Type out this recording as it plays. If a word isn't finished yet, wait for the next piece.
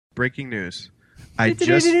breaking news. I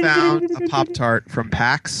just found a Pop-Tart from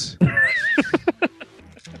PAX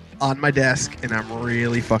on my desk, and I'm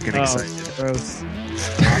really fucking excited. Gross.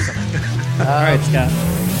 Awesome. All right, Scott.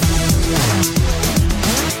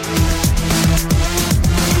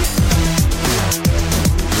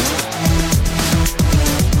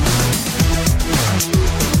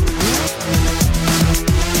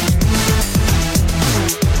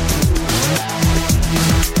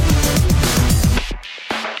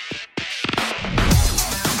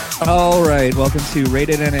 All right, welcome to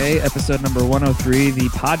Rated NA, episode number 103, the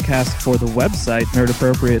podcast for the website,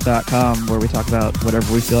 nerdappropriate.com, where we talk about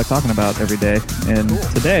whatever we feel like talking about every day. And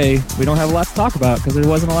today, we don't have a lot to talk about because there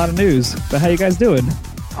wasn't a lot of news. But how you guys doing?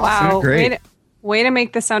 Wow, great. Way to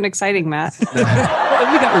make this sound exciting, Matt.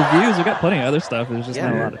 Well, we got reviews, we got plenty of other stuff. There's just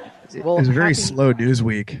not a lot of It was a very slow news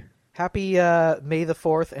week. Happy May the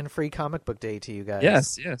 4th and free comic book day to you guys.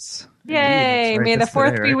 Yes. Yay! That's right, May the that's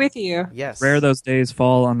 4th today, be right? with you. Yes. Rare those days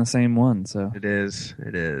fall on the same one, so. It is.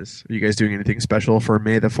 Are you guys doing anything special for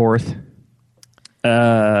May the 4th?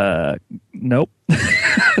 Nope.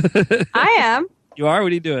 I am. You are?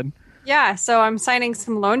 What are you doing? Yeah, so I'm signing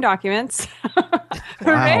some loan documents.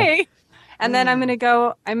 Hooray! And then I'm gonna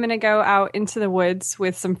go out into the woods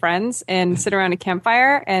with some friends and sit around a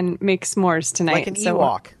campfire and make s'mores tonight. Like an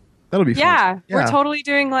Ewok. That'll be fun. Yeah, we're totally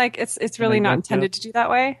doing like it's really Like not yup, intended yup. to do that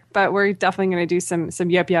way, but we're definitely going to do some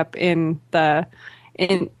yup in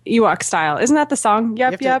Ewok style. Isn't that the song? You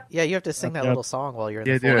have Yup to- yup. Yeah, you have to sing that Yup. little song while you're in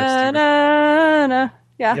Yeah, the do it. forest. Na, na, na.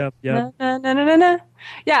 Yeah. Yup, yup. Na, na, na, na, na.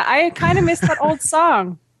 Yeah, I kind of missed that old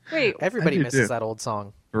song. Wait, Everybody I do misses too. that old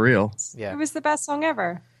song. For real. Yeah. it was the best song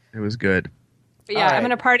ever. It was good. But yeah, All right.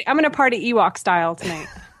 I'm gonna party Ewok style tonight.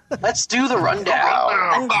 Let's do the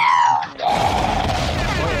rundown.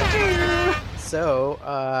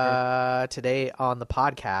 So, today on the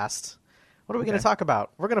podcast, what are we going to talk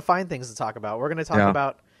about? We're going to find things to talk about. We're going to talk Yeah.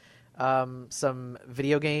 about some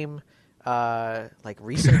video game like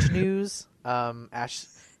research news. Ash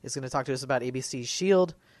is going to talk to us about ABC's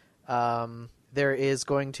Shield. There is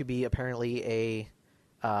going to be apparently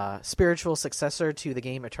a spiritual successor to the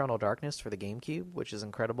game Eternal Darkness for the GameCube, which is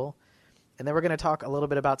incredible. And then we're going to talk a little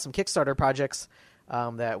bit about some Kickstarter projects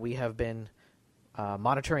that we have been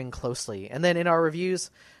monitoring closely. And then in our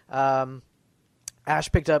reviews,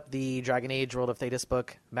 Ash picked up the Dragon Age World of Thetis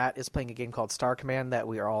book. Matt is playing a game called Star Command that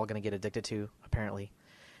we are all going to get addicted to, apparently.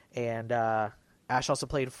 And Ash also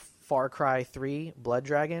played Far Cry 3 Blood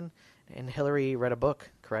Dragon. And Hillary read a book,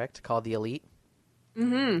 correct, called The Elite?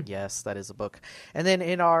 Mm-hmm. Yes, that is a book. And then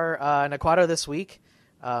in our Naquato this week,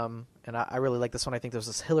 and I really like this one. I think this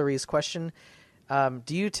was Hillary's question.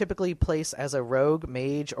 Do you typically place as a rogue,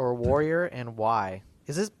 mage, or warrior, and why?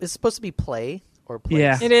 Is it supposed to be play or place?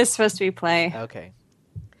 Yeah. It is supposed to be play. Okay.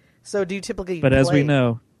 So do you typically But as we play-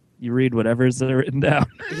 know, you read whatever's written down.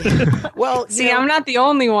 Well, you See, know, I'm not the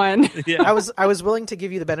only one. Yeah. I was willing to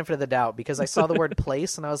give you the benefit of the doubt because I saw the word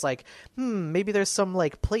place and I was like, maybe there's some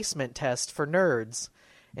like placement test for nerds.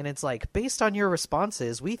 And it's like, based on your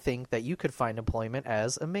responses, we think that you could find employment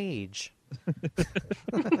as a mage.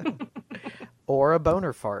 Or a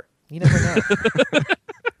boner fart. You never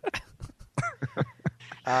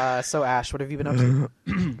know. So Ash, what have you been up to?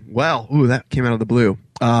 Well, that came out of the blue.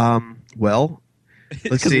 Well, let's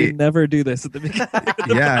Because we see. never do this at the beginning.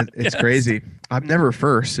 Yeah, it's crazy. I'm never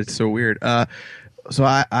first. It's so weird. So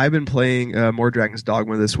I've been playing more Dragon's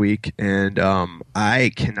Dogma this week, and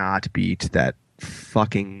I cannot beat that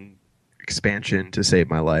fucking expansion to save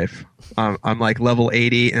my life. I'm like level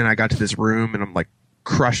 80, and I got to this room, and I'm like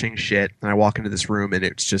crushing shit. And I walk into this room, and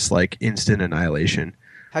it's just like instant annihilation.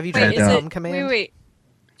 Have you Wait, tried is the it? home command? Wait.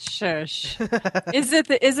 Shush. Is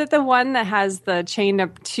it the one that has the chained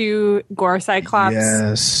up 2 gore cyclops?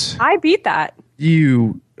 Yes, I beat that.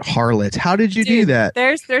 you harlot! How did you do Dude, that?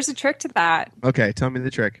 There's a trick to that Okay, tell me the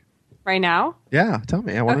trick. right now. Yeah, tell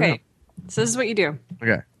me. I want to Okay. So this is what you do. know.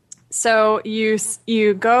 Okay. So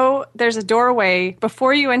you go, there's a doorway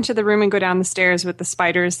before you enter the room and go down the stairs with the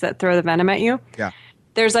spiders that throw the venom at you. Yeah.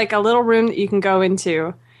 There's like a little room that you can go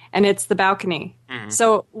into, and it's the balcony.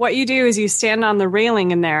 So what you do is you stand on the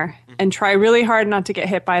railing in there and try really hard not to get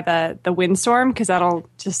hit by the windstorm, because that'll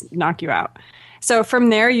just knock you out. So from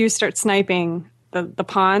there you start sniping the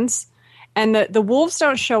pawns, and the wolves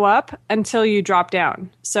don't show up until you drop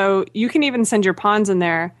down. So you can even send your pawns in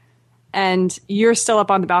there, and you're still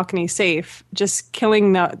up on the balcony safe, just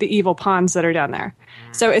killing the evil pawns that are down there.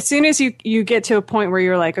 So as soon as you get to a point where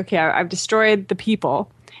you're like, okay, I've destroyed the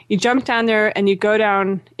people, you jump down there and you go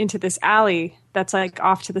down into this alley that's like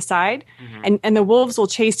off to the side, and the wolves will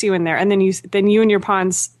chase you in there, and then you and your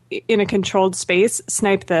pawns in a controlled space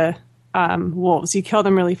snipe the wolves. You kill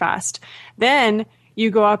them really fast. Then you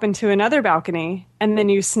go up into another balcony, and then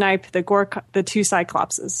you snipe the two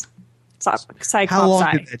cyclopses. How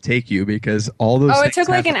long did that take you? Because all those it things took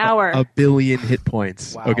like have an hour. a billion hit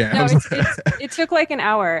points. Wow. Okay. No, it took like an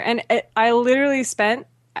hour, and I literally spent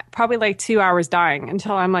probably like 2 hours dying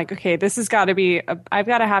until I'm like, okay, this has got to be. I've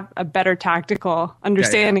got to have a better tactical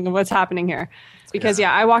understanding of what's happening here, because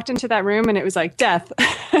I walked into that room and it was like death,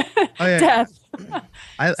 death.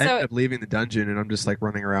 I ended up leaving the dungeon, and I'm just like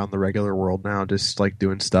running around the regular world now, just like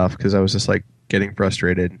doing stuff because I was just like getting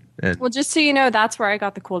frustrated. And Well, just so you know, that's where I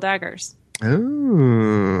got the cool daggers.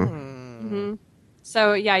 oh.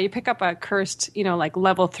 So yeah, you pick up a cursed, like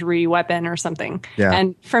level 3 weapon or something. Yeah.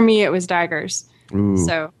 And for me, it was daggers. Ooh.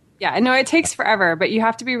 So yeah, no, it takes forever, but you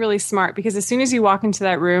have to be really smart because as soon as you walk into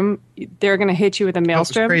that room, they're going to hit you with a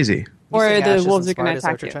maelstrom. Crazy. Or You say the Ash wolves are isn't going to smart, is that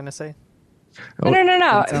what attack you're you. trying to say? No.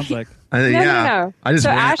 It sounds like No. I just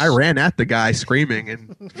So I ran at the guy screaming,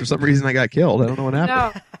 and for some reason I got killed. I don't know what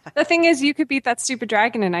happened. No. The thing is, you could beat that stupid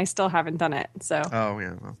dragon, and I still haven't done it. So, Oh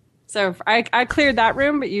yeah. Well, I cleared that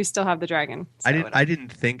room, but you still have the dragon. So I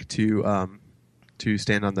didn't think to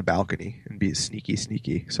stand on the balcony and be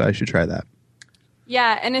sneaky. So I should try that.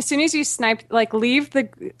 Yeah, and as soon as you snipe, like leave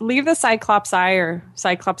the Cyclops eye or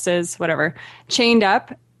Cyclopses, whatever, chained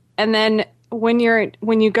up, and then when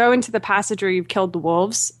you go into the passage where you've killed the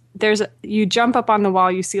wolves, you jump up on the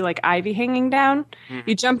wall, you see like ivy hanging down.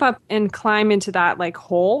 You jump up and climb into that like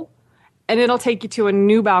hole, and it'll take you to a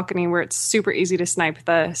new balcony where it's super easy to snipe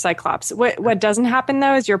the Cyclops. What doesn't happen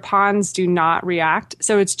though is your pawns do not react,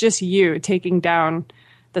 so it's just you taking down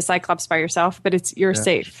the Cyclops by yourself, but you're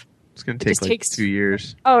safe. It's going to take like 2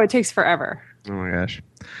 years. Oh, it takes forever. Oh my gosh.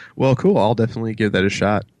 Well, cool. I'll definitely give that a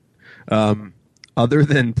shot. Other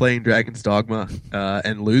than playing Dragon's Dogma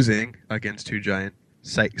and losing against two giant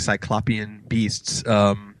Cyclopean beasts,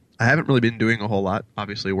 I haven't really been doing a whole lot.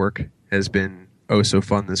 Obviously, work has been so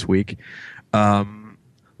fun this week.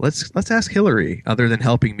 Let's ask Hillary. Other than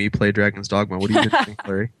helping me play Dragon's Dogma, what have you been doing,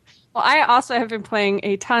 Hillary? Well, I also have been playing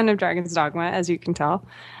a ton of Dragon's Dogma, as you can tell.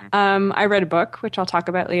 I read a book, which I'll talk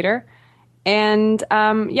about later. And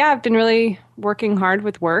I've been really working hard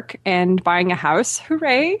with work and buying a house.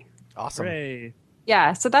 Hooray! Awesome. hooray.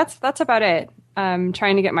 Yeah, so that's about it.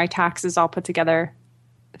 Trying to get my taxes all put together.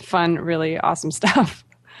 Fun, really awesome stuff.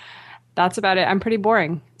 That's about it. I'm pretty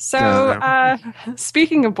boring. So,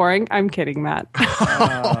 speaking of boring, I'm kidding, Matt.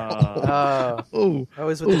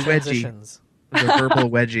 Always with the wedgie. transitions. The verbal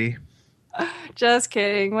wedgie. Just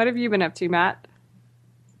kidding. What have you been up to, Matt?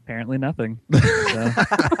 Apparently nothing. So.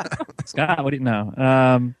 Scott, what do you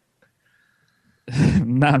know?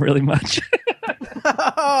 Not really much.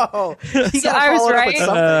 Oh, he So got I was followed up right? with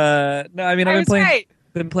something. No, I mean I I've was been playing. right.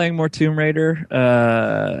 Been playing more Tomb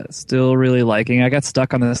Raider. Still really liking. I got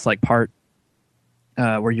stuck on this like part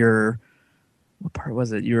where what part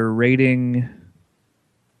was it? You're raiding.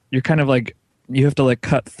 You're kind of like you have to like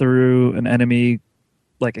cut through an enemy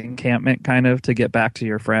like encampment kind of to get back to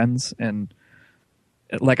your friends, and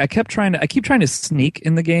like I keep trying to sneak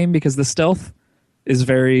in the game because the stealth is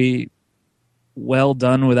very well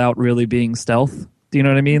done without really being stealth. Do you know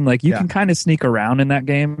what I mean? Like you can kind of sneak around in that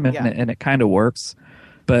game and it kind of works.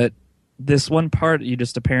 But this one part, you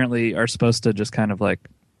just apparently are supposed to just kind of like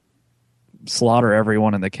slaughter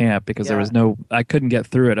everyone in the camp because there was I couldn't get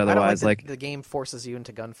through it otherwise. I don't like the game forces you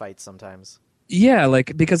into gunfights sometimes. Yeah,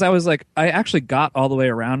 like because I was like, I actually got all the way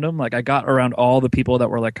around them. Like I got around all the people that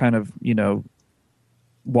were like kind of,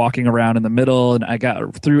 walking around in the middle, and I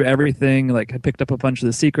got through everything. Like I picked up a bunch of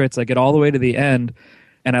the secrets. I get all the way to the end,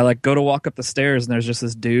 and I like go to walk up the stairs, and there's just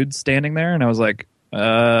this dude standing there, and I was like,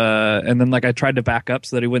 and then like I tried to back up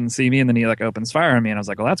so that he wouldn't see me, and then he like opens fire on me, and I was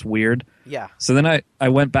like, well, that's weird. Yeah. So then I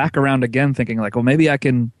went back around again, thinking like, well, maybe I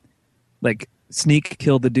can like sneak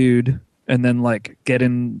kill the dude and then like get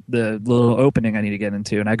in the little opening I need to get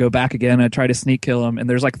into. And I go back again, I try to sneak kill him, and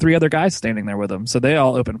there's like 3 other guys standing there with him, so they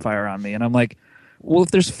all open fire on me, and I'm like, well,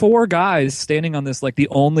 if there's 4 guys standing on this, like the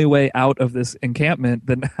only way out of this encampment,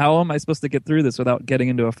 then how am I supposed to get through this without getting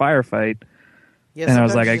into a firefight? Yeah, and I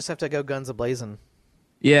was sometimes like, you just have to go guns a-blazing.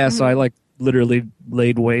 Yeah, so I like literally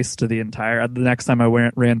laid waste to the entire. The next time I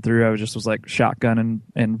ran through, I was like shotgun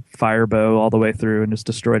and fire bow all the way through and just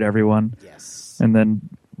destroyed everyone. Yes. And then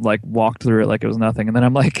like walked through it like it was nothing. And then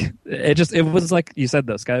I'm like, it was like you said,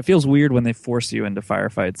 though, Scott. It feels weird when they force you into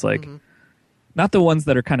firefights, like. Not the ones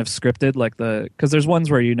that are kind of scripted, like because there's ones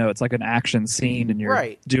where it's like an action scene and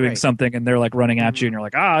you're doing something and they're like running at you and you're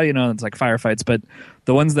like, it's like firefights. But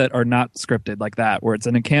the ones that are not scripted like that, where it's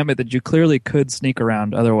an encampment that you clearly could sneak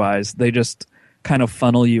around otherwise, they just kind of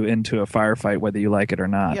funnel you into a firefight whether you like it or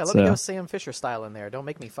not. Yeah, let me go Sam Fisher style in there. Don't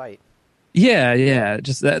make me fight. Yeah.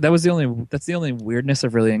 Just that's the only weirdness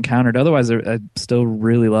I've really encountered. Otherwise, I'm still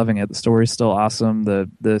really loving it. The story's still awesome.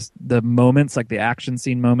 The moments, like the action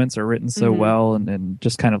scene moments, are written so well and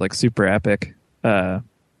just kind of like super epic. So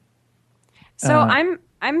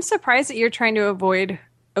I'm surprised that you're trying to avoid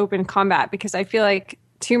open combat, because I feel like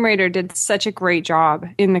Tomb Raider did such a great job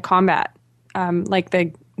in the combat, like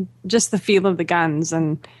the feel of the guns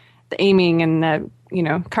and the aiming and the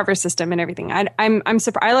cover system and everything. I'm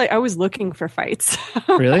surprised. I was looking for fights.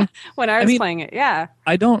 Really? When I was playing it, yeah.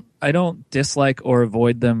 I don't dislike or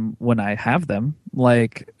avoid them when I have them.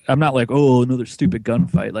 Like, I'm not like, oh, another stupid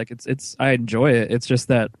gunfight. Like, it's I enjoy it. It's just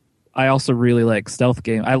that I also really like stealth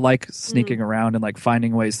game. I like sneaking around and like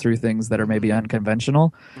finding ways through things that are maybe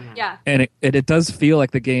unconventional. Yeah. And it does feel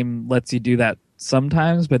like the game lets you do that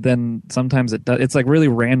sometimes, but then sometimes it does. It's like really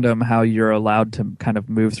random how you're allowed to kind of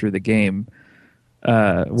move through the game.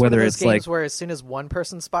 Whether it's games like where as soon as one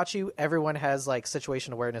person spots you, everyone has like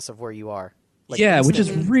situation awareness of where you are. Like, yeah, which is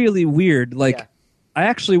really weird. Like, Yeah. I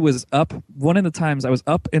actually was up one of the times. I was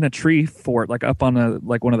up in a tree fort, like up on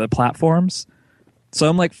one of the platforms. So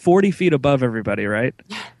I'm like 40 feet above everybody, right?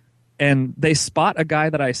 And they spot a guy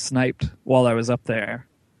that I sniped while I was up there,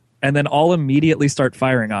 and then all immediately start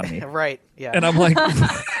firing on me. Right. Yeah. And I'm like,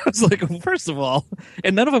 I was like, first of all,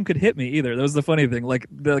 and none of them could hit me either. That was the funny thing. Like,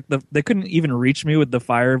 they couldn't even reach me with the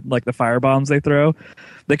fire bombs they throw.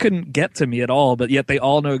 They couldn't get to me at all. But yet they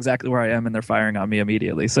all know exactly where I am, and they're firing on me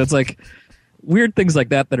immediately. So it's like weird things like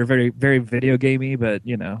that are very, very video gamey. But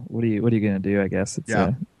what are you gonna do? I guess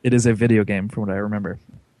it is a video game from what I remember.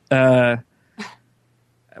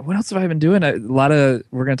 What else have I been doing? We're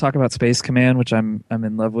going to talk about Space Command, which I'm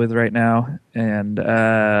in love with right now, and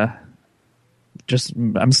I'm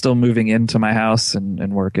still moving into my house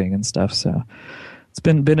and working and stuff. So it's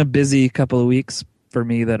been a busy couple of weeks for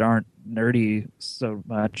me that aren't nerdy so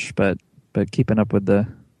much, but keeping up with the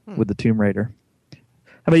Tomb Raider.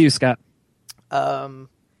 How about you, Scott?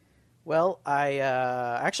 Well, I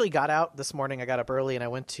actually got out this morning. I got up early and I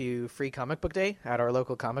went to Free Comic Book Day at our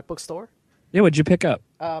local comic book store. Yeah, what'd you pick up?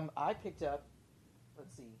 I picked up.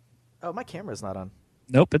 Let's see. Oh, my camera's not on.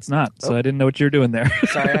 Nope, it's not. So I didn't know what you were doing there.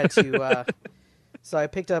 Sorry, I had to. So I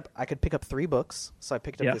could pick up 3 books. So I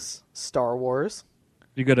picked up this Star Wars.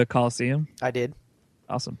 You go to Coliseum? I did.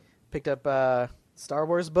 Awesome. Picked up Star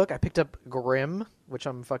Wars book. I picked up Grimm, which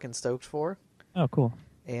I'm fucking stoked for. Oh, cool.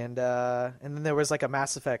 And then there was like a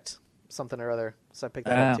Mass Effect something or other. So I picked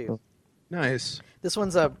that up too. Cool. Nice. This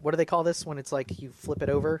one's what do they call this when it's like you flip it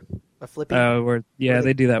over? A flippy?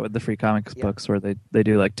 They do that with the free comics books where they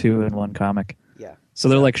do like 2 in 1 comic. Yeah. So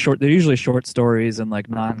they're like short. They're usually short stories and like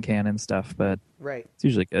non-canon stuff, but right. It's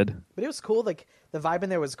usually good. But it was cool. Like the vibe in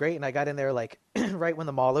there was great, and I got in there like right when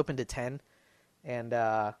the mall opened at 10, and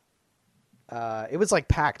it was like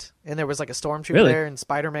packed, and there was like a stormtrooper there and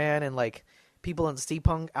Spider-Man and like people in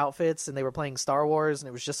steampunk outfits, and they were playing Star Wars, and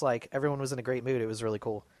it was just like everyone was in a great mood. It was really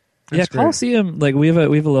cool. That's great. Coliseum, like we have a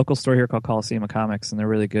local store here called Coliseum of Comics, and they're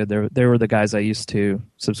really good. They were the guys I used to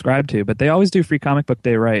subscribe to, but they always do Free Comic Book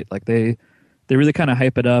Day right. Like they really kind of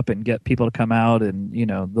hype it up and get people to come out, and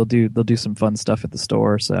they'll do some fun stuff at the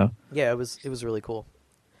store. So yeah, it was really cool.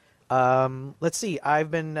 Let's see.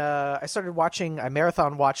 I've been I started watching. I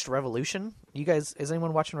marathon watched Revolution. You guys, is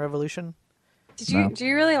anyone watching Revolution? Do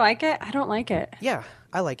you really like it? I don't like it. Yeah,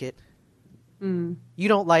 I like it. You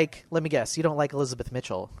don't like? Let me guess. You don't like Elizabeth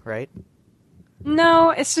Mitchell, right?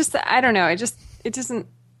 No, it's just that I don't know. It doesn't.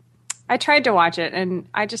 I tried to watch it and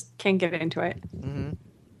I just can't get into it. Mm-hmm.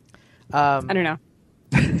 I don't know.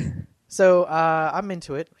 So I'm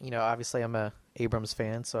into it. Obviously I'm a Abrams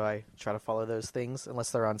fan, so I try to follow those things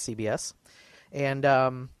unless they're on CBS.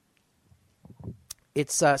 And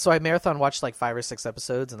it's so I marathon watched like 5 or 6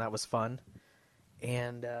 episodes, and that was fun.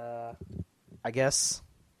 And I guess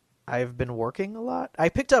I've been working a lot. I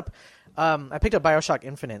picked up BioShock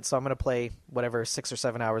Infinite, so I'm gonna play whatever 6 or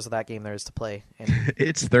 7 hours of that game there is to play. And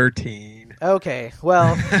It's 13. okay,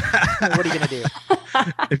 well, what are you gonna do?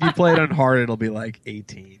 If you play it on hard, it'll be like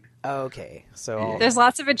 18. Okay, so There's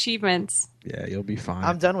lots of achievements. Yeah, you'll be fine.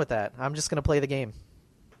 I'm done with that. I'm just gonna play the game.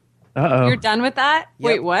 You're done with that? Yep.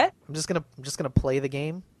 Wait, what? I'm just gonna play the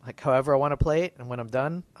game like however I want to play it, and when I'm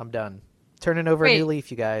done, I'm done. Turning over a new leaf,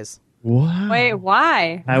 you guys. What? Wait,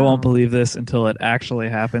 why? I won't believe this until it actually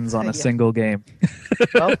happens on a single game.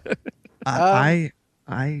 Well, I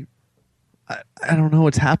don't know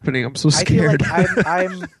what's happening. I'm so scared. I feel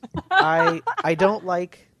like I don't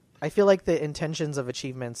like. I feel like the intentions of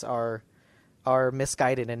achievements are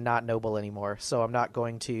misguided and not noble anymore. So I'm not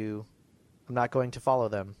going to follow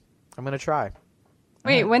them. I'm going to try.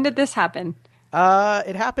 Wait, when did this happen?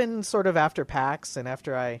 It happened sort of after PAX and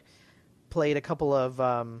after I played a couple of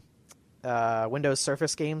Windows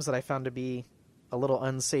Surface games that I found to be a little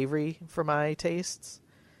unsavory for my tastes.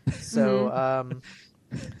 So,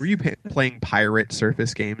 Were you playing pirate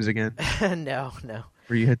Surface games again? no.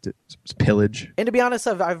 Where you had to pillage? And to be honest,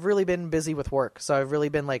 I've really been busy with work, so I've really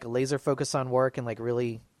been like laser focused on work and like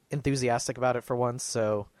really enthusiastic about it for once.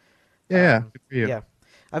 So Yeah, good for you. yeah,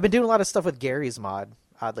 I've been doing a lot of stuff with Gary's mod,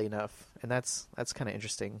 oddly enough, and that's kind of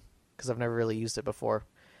interesting because I've never really used it before.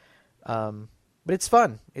 But it's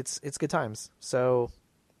fun. It's good times. So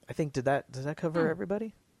I think does that cover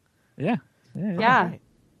everybody? Yeah. Yeah. Alright.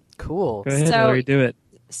 Cool. Go ahead, So- Hillary, do it.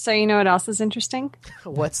 So you know what else is interesting?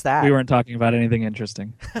 What's that? We weren't talking about anything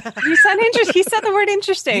interesting. You said interesting. He said the word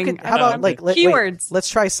interesting. You can, how about like wait, keywords? let's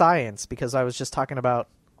try science because I was just talking about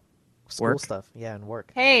school Work? stuff. Yeah, and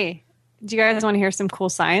work. Hey, do you guys want to hear some cool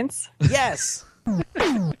science? Yes.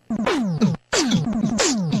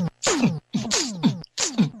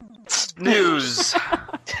 News.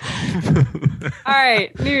 All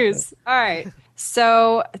right, news. All right.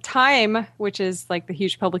 So Time, which is like the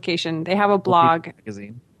huge publication, they have a blog.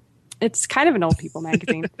 Magazine. It's kind of an old people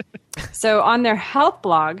magazine. So on their health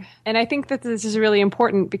blog, and I think that this is really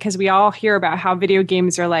important because we all hear about how video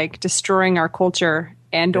games are like destroying our culture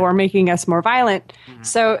and or making us more violent.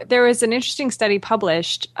 So there was an interesting study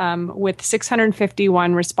published with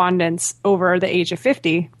 651 respondents over the age of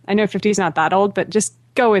 50. I know 50 is not that old, but just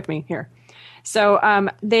go with me here. So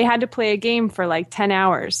they had to play a game for like 10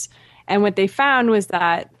 hours. And what they found was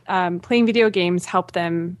that playing video games helped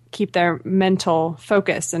them keep their mental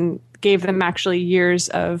focus and gave them actually years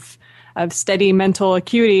of steady mental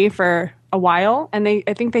acuity for a while. And I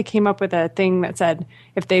think they came up with a thing that said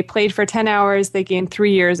if they played for 10 hours, they gained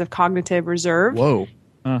 3 years of cognitive reserve. Whoa.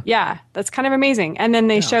 Yeah, that's kind of amazing. And then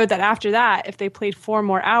they showed that after that, if they played 4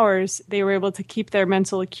 more hours, they were able to keep their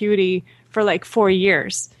mental acuity for like 4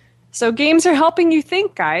 years. So games are helping you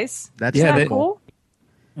think, guys. That's Yeah, Isn't that they- cool?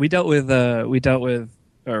 We've dealt with a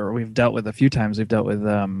few times. We've dealt with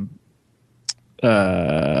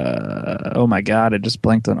oh my god, I just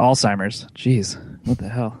blanked on Alzheimer's. Jeez, what the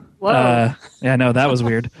hell? Whoa. Yeah, no, that was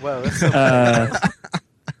weird. Whoa. That's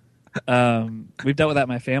We've dealt with that in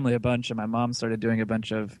my family a bunch, and my mom started doing a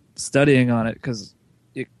bunch of studying on it because,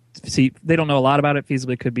 see, they don't know a lot about it.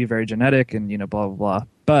 Feasibly, could be very genetic, and blah blah blah.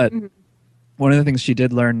 But one of the things she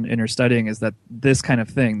did learn in her studying is that this kind of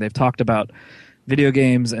thing they've talked about video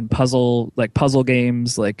games and puzzle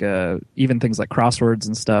games, like even things like crosswords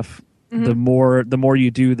and stuff. The more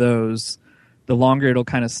you do those, the longer it'll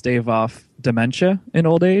kind of stave off dementia in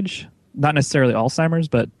old age. Not necessarily Alzheimer's,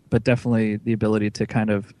 but definitely the ability to kind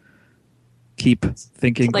of keep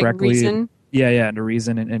thinking Like correctly. reason? Yeah, and to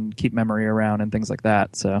reason and keep memory around and things like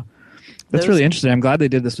that. So that's Those- really interesting. I'm glad they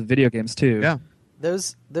did this with video games too. Yeah.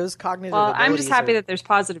 those cognitive. Well, I'm abilities just happy are- that there's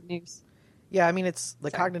positive news. Yeah, I mean, it's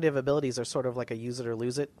the cognitive abilities are sort of like a use it or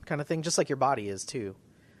lose it kind of thing, just like your body is too.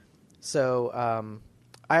 So,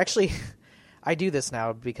 I actually, I do this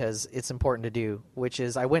now because it's important to do, which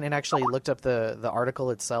is I went and actually looked up the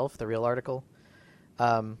article itself, the real article,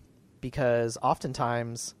 because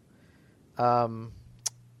oftentimes the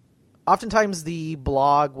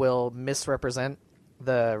blog will misrepresent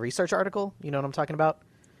the research article. You know what I'm talking about?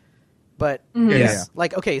 But Yeah.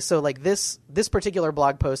 like, okay, so like this particular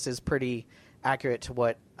blog post is pretty accurate to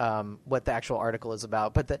what the actual article is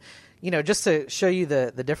about. But just to show you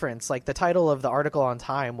the difference, like the title of the article on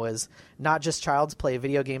Time was "Not Just Child's Play,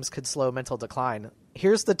 Video Games Could Slow Mental Decline."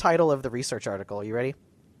 Here's the title of the research article. You ready?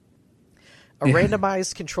 A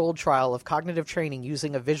randomized controlled trial of cognitive training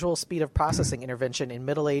using a visual speed of processing intervention in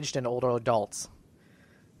middle-aged and older adults.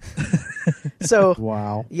 So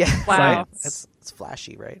Wow. yeah, Wow. it's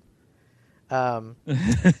flashy, right?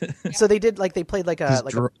 So they did they played like a Just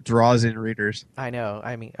like draws in readers. I know.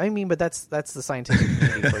 I mean, but that's the scientific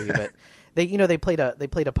community for you. But they played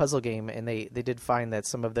a puzzle game, and they did find that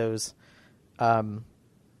some of those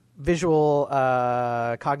visual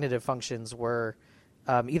cognitive functions were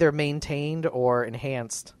either maintained or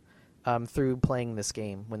enhanced through playing this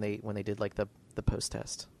game when they did like the post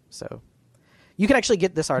test. So you can actually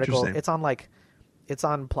get this article. Interesting. It's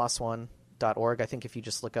on plusone.org. I think if you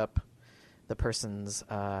just look up the person's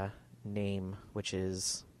name, which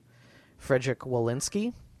is Frederick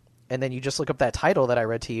Walensky, and then you just look up that title that I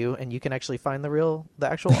read to you, and you can actually find the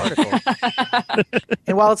actual article.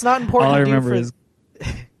 And while it's not important All I to do remember for, is,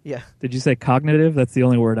 yeah, did you say cognitive? That's the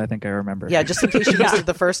only word I think I remember. yeah, just in case you missed it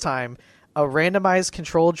the first time, a randomized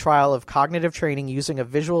controlled trial of cognitive training using a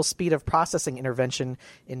visual speed of processing intervention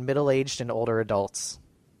in middle-aged and older adults.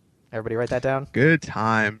 Everybody write that down? Good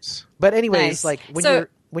times. But anyways, Nice. like So-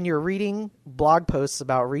 when you're reading blog posts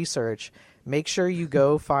about research, make sure you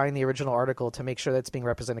go find the original article to make sure that's being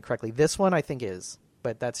represented correctly. This one I think is,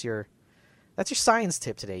 but that's your science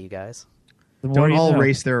tip today, you guys. Don't all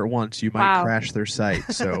race there at once. You might crash their site.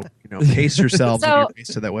 So, pace yourselves when you race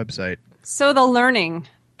to that website. So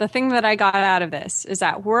the thing that I got out of this is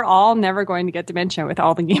that we're all never going to get dementia with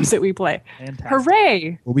all the games that we play. Fantastic.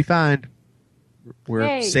 Hooray! We'll be fine.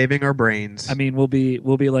 We're saving our brains. I mean, we'll be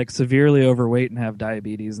like severely overweight and have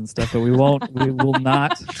diabetes and stuff, but we will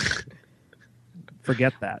not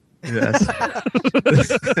forget that. Yes.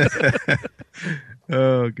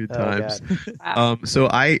 Oh, good times. Wow. So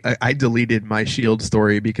I deleted my Shield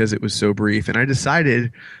story because it was so brief, and I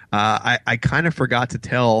decided I kind of forgot to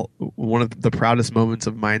tell one of the proudest moments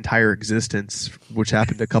of my entire existence, which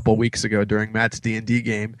happened a couple weeks ago during Matt's D&D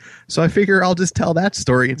game. So I figure I'll just tell that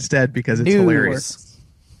story instead because it's hilarious.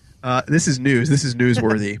 This is news. This is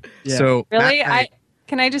newsworthy. Yeah. So Really? Matt,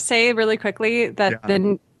 Can I just say really quickly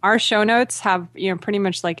that our show notes have pretty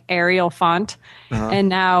much like Arial font, and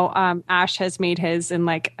now Ash has made his in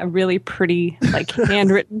like a really pretty like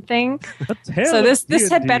handwritten thing. So this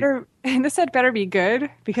had better be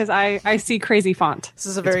good because I see crazy font. This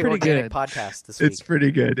is a very organic podcast this week. It's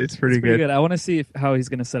pretty good. It's pretty good. I want to see how he's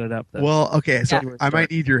going to set it up, though. Well, okay, so I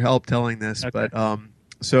might need your help telling this, but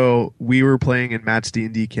so we were playing in Matt's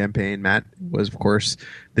D&D campaign. Matt was, of course,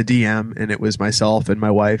 the DM, and it was myself and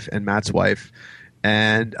my wife and Matt's wife.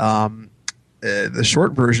 And the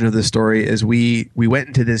short version of the story is we went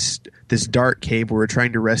into this dark cave where we're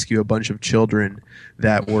trying to rescue a bunch of children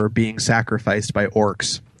that were being sacrificed by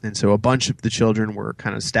orcs. And so a bunch of the children were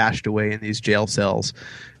kind of stashed away in these jail cells.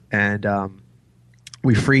 And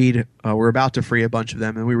we're about to free a bunch of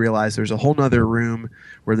them, and we realize there's a whole nother room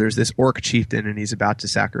where there's this orc chieftain, and he's about to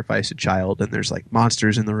sacrifice a child, and there's like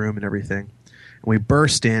monsters in the room and everything. And we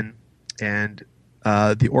burst in, and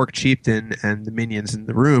the orc chieftain and the minions in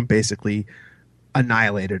the room basically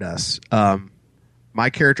annihilated us. My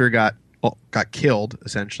character got killed,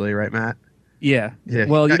 essentially, right, Matt? Yeah.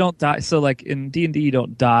 Well, you don't die. So, like in D&D, you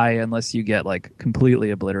don't die unless you get like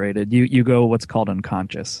completely obliterated. You go what's called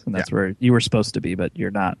unconscious, and that's where you were supposed to be, but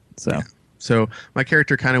you're not. So my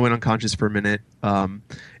character kind of went unconscious for a minute, and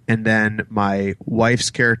then my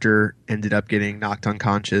wife's character ended up getting knocked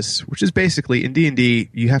unconscious, which is basically in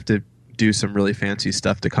D&D you have to do some really fancy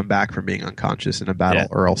stuff to come back from being unconscious in a battle,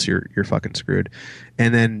 or else you're fucking screwed.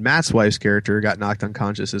 And then Matt's wife's character got knocked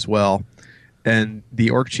unconscious as well. And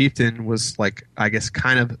the orc chieftain was like, I guess,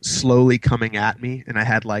 kind of slowly coming at me, and I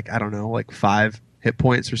had like, I don't know, like 5 hit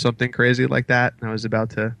points or something crazy like that, and I was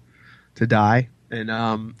about to die. And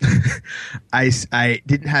I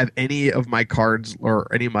didn't have any of my cards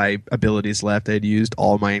or any of my abilities left. I had used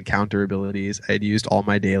all my encounter abilities. I had used all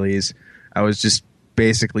my dailies. I was just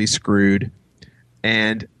basically screwed.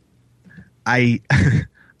 And I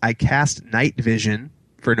cast night vision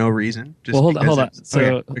for no reason. Just hold on.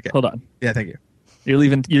 So okay. Hold on. Yeah, thank you. You're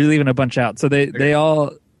leaving a bunch out. So they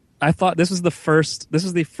all. I thought this was the first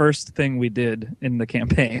thing we did in the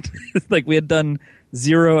campaign. Like we had done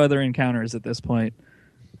 0 other encounters at this point,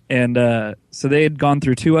 and so they had gone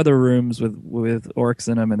through 2 other rooms with orcs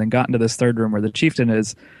in them, and then got into this 3rd room where the chieftain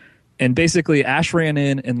is. And basically, Ash ran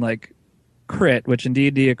in and like crit, which in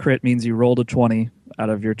D&D a crit means you rolled a 20 out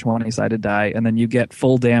of your 20-sided die, and then you get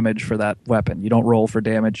full damage for that weapon. You don't roll for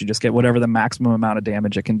damage; you just get whatever the maximum amount of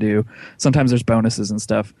damage it can do. Sometimes there's bonuses and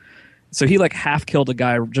stuff. So he like half killed a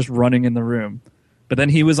guy just running in the room, but then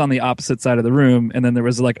he was on the opposite side of the room, and then there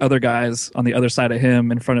was like other guys on the other side of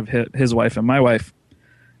him in front of his wife and my wife,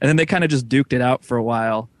 and then they kind of just duked it out for a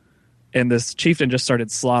while, and this chieftain just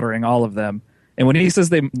started slaughtering all of them. And when he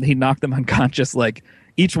says he knocked them unconscious, like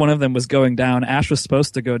each one of them was going down. Ash was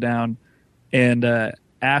supposed to go down. And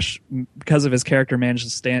Ash, because of his character,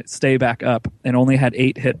 managed to stay back up and only had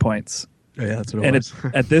 8 hit points. Oh, yeah, that's what it was.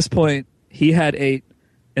 At this point, he had 8,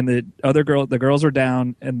 and the girls were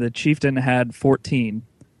down, and the chieftain had 14.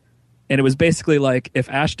 And it was basically like if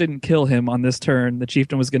Ash didn't kill him on this turn, the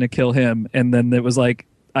chieftain was going to kill him. And then it was like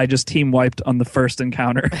I just team wiped on the first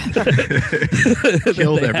encounter.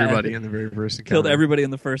 Killed everybody in the very first encounter. Killed everybody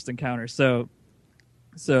in the first encounter. So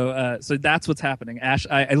that's what's happening. Ash,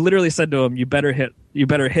 I literally said to him, "You better hit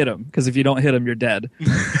him, because if you don't hit him, you're dead."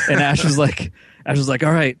 And Ash was like,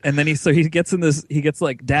 "All right." And then he gets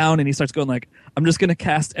like down, and he starts going like, "I'm just gonna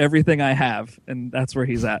cast everything I have," and that's where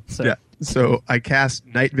he's at. So. Yeah. So I cast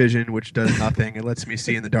night vision, which does nothing. It lets me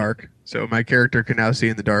see in the dark. So my character can now see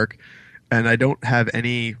in the dark, and I don't have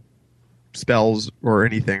any spells or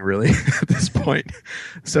anything really at this point.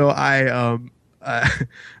 So I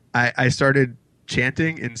started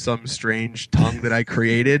chanting in some strange tongue that I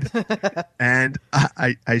created, and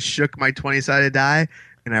I shook my 20-sided die,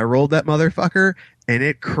 and I rolled that motherfucker, and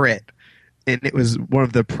it crit. And it was one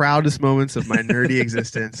of the proudest moments of my nerdy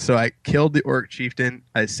existence. So I killed the orc chieftain.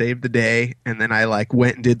 I saved the day, and then I like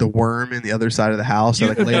went and did the worm in the other side of the house. I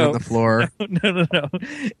like laid on the floor. No.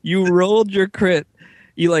 You rolled your crit.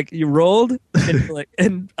 You rolled,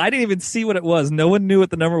 and I didn't even see what it was. No one knew what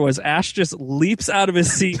the number was. Ash just leaps out of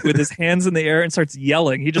his seat with his hands in the air and starts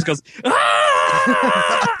yelling. He just goes,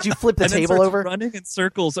 "Ah!" Did you flip the and then table starts over? running in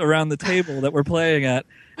circles around the table that we're playing at.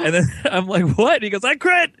 And then I'm like, what? And he goes, I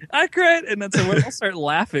crit. And then so we all start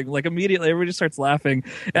laughing. Like immediately everybody starts laughing.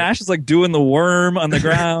 And Ash is like doing the worm on the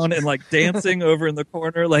ground and like dancing over in the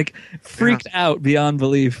corner, like freaked out beyond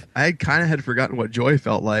belief. I kind of had forgotten what joy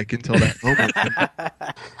felt like until that moment.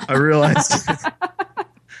 I realized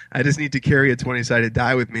I just need to carry a 20-sided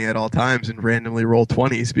die with me at all times and randomly roll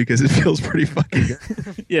 20s because it feels pretty fucking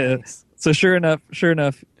good. Yeah. So sure enough,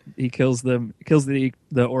 he kills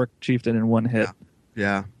the orc chieftain in one hit.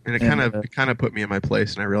 Yeah, and it kind of put me in my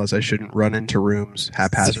place, and I realized I shouldn't run into rooms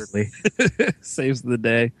haphazardly. Saves the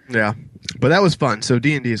day. Yeah, but that was fun. So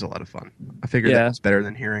D&D is a lot of fun. I figured Yeah. that was better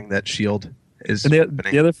than hearing that Shield is. And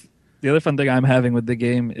happening. the other fun thing I'm having with the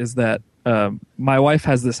game is that my wife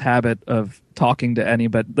has this habit of talking to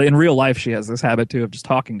anybody. In real life, she has this habit too of just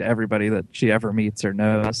talking to everybody that she ever meets or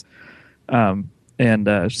knows. And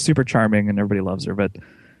she's super charming, and everybody loves her. But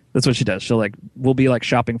that's what she does. We'll be like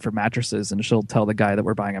shopping for mattresses, and she'll tell the guy that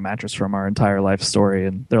we're buying a mattress from our entire life story,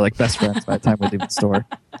 and they're like best friends by the time we leave the store.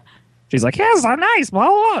 She's like, "Yeah, so nice, blah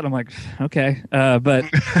blah blah." And I'm like, "Okay," but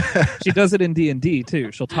she does it in D&D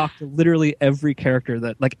too. She'll talk to literally every character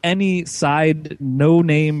that, like, any side no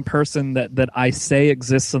name person that I say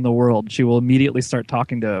exists in the world. She will immediately start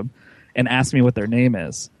talking to them and ask me what their name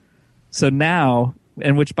is. So now,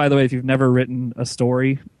 and which, by the way, if you've never written a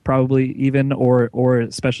story, probably even or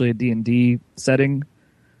especially a D&D setting,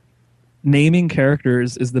 naming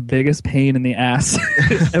characters is the biggest pain in the ass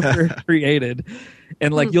ever created.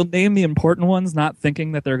 And like, you'll name the important ones, not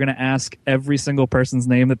thinking that they're going to ask every single person's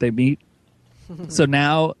name that they meet. So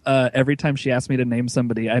now, every time she asks me to name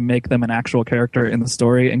somebody, I make them an actual character in the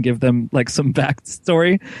story and give them like some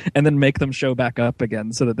backstory, and then make them show back up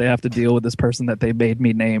again so that they have to deal with this person that they made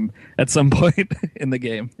me name at some point in the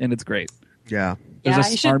game, and it's great. Yeah.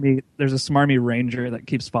 There's Yeah, there's a smarmy ranger that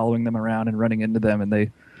keeps following them around and running into them, and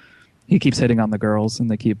he keeps hitting on the girls, and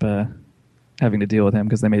they keep having to deal with him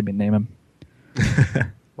because they made me name him.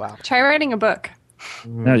 Wow. Try writing a book.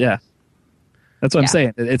 Yeah. That's what I'm Yeah.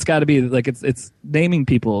 saying. It's got to be like it's naming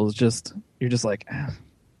people is just you're just like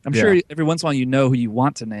I'm sure every once in a while you know who you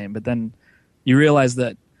want to name, but then you realize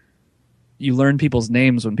that you learn people's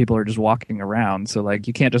names when people are just walking around. So like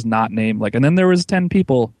you can't just not name like. And then there was 10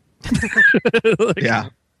 people. Like, Yeah.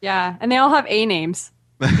 Yeah, and they all have A names.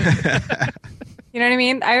 You know what I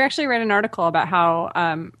mean? I actually read an article about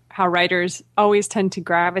how writers always tend to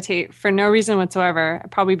gravitate for no reason whatsoever,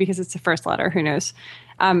 probably because it's the first letter, who knows.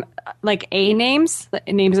 Like A names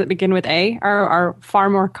that begin with A are far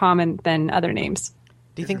more common than other names.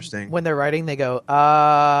 Do you think Interesting. when they're writing they go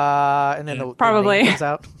and then the Probably. name comes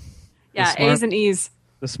out? Yeah, smart. A's and E's.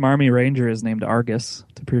 The smarmy ranger is named Argus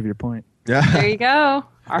to prove your point. Yeah. There you go.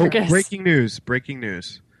 Argus. Oh, breaking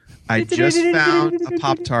news. I just found a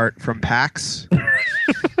Pop-Tart from PAX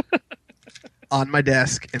on my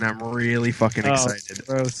desk, and I'm really fucking excited.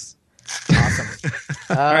 Gross. Awesome.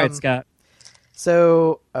 All right, Scott.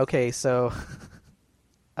 So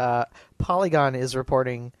Polygon is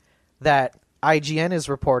reporting that IGN is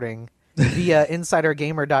reporting via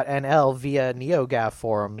InsiderGamer.nl via NeoGAF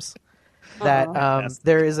forums that Yes.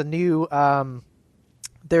 there is a new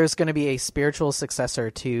there's going to be a spiritual successor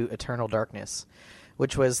to Eternal Darkness,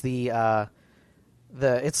 which was the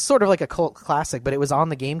it's sort of like a cult classic, but it was on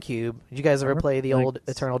the GameCube. Did you guys ever play the old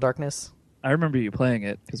Eternal Darkness? I remember you playing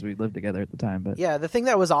it because we lived together at the time. But Yeah, the thing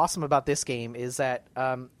that was awesome about this game is that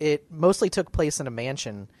it mostly took place in a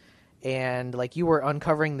mansion, and like you were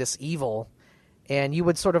uncovering this evil, and you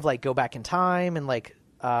would sort of like go back in time and like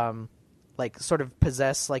sort of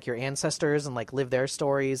possess like your ancestors and like live their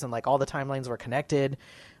stories, and like all the timelines were connected.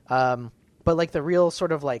 But like the real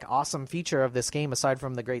sort of like awesome feature of this game, aside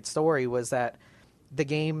from the great story, was that the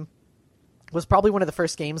game was probably one of the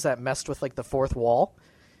first games that messed with like the fourth wall.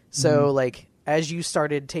 So, like, as you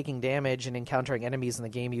started taking damage and encountering enemies in the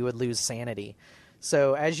game, you would lose sanity.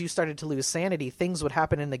 So, as you started to lose sanity, things would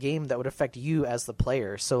happen in the game that would affect you as the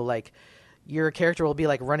player. So, like, your character will be,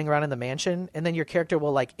 like, running around in the mansion, and then your character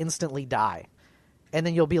will, like, instantly die. And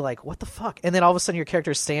then you'll be like, what the fuck? And then all of a sudden your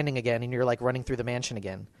character's standing again, and you're, like, running through the mansion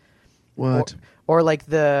again. What? Or like,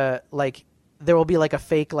 there will be like a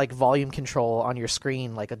fake like volume control on your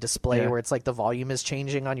screen, like a display Yeah. where it's like the volume is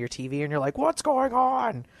changing on your TV, and you're like, "What's going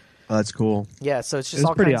on?" Oh, that's cool. Yeah, so it's It just was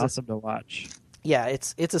all pretty kinds awesome to watch. yeah,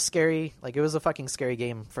 it's a scary, like it was a fucking scary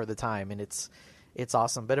game for the time, and it's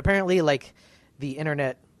awesome. But apparently, like the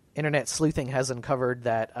internet sleuthing has uncovered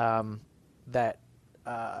that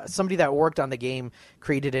somebody that worked on the game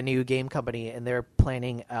created a new game company, and they're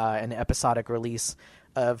planning an episodic release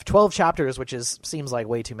of 12 chapters, which seems like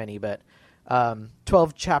way too many, but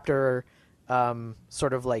 12 chapter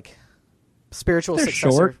sort of like spiritual They're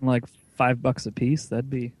successor. short, like $5 a piece.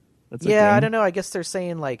 That's a Yeah, I game. don't know. I guess they're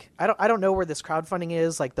saying like I don't know where this crowdfunding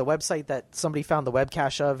is. Like the website that somebody found the web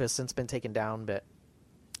cache of has since been taken down. But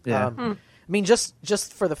Yeah. I mean,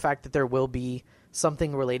 just for the fact that there will be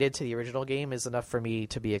something related to the original game is enough for me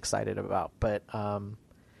to be excited about. But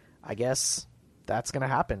I guess that's going to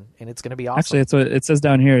happen, and it's going to be awesome. Actually, it's what it says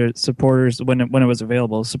down here. Supporters, when it was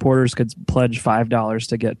available, supporters could pledge $5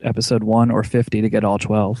 to get episode 1 or $50 to get all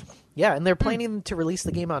 12. Yeah, and they're planning to release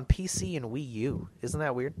the game on PC and Wii U. Isn't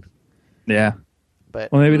that weird? Yeah.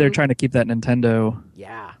 But Well, maybe they're trying to keep that Nintendo.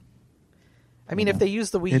 yeah. I mean, if they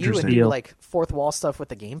use the Wii U and Interesting. do Deal. like fourth wall stuff with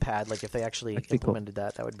the gamepad, like if they actually That'd be cool. implemented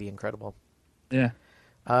that would be incredible. Yeah.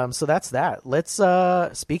 So that's that. Let's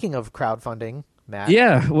speaking of crowdfunding, Matt.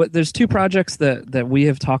 Yeah, there's 2 projects that we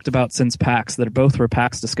have talked about since PAX that both were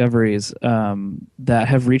PAX discoveries that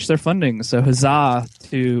have reached their funding. So huzzah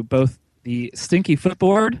to both the Stinky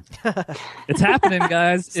Footboard. It's happening,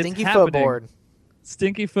 guys. Stinky it's happening. Footboard.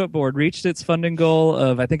 Stinky Footboard reached its funding goal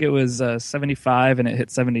of, I think it was 75, and it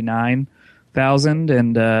hit 79,000.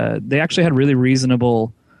 And they actually had really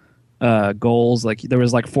reasonable goals. Like there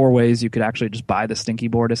was like 4 ways you could actually just buy the Stinky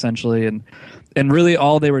board essentially, and really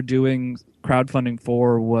all they were doing crowdfunding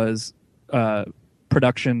for was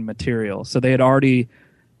production material. So they had already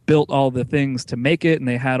built all the things to make it, and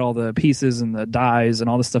they had all the pieces and the dies and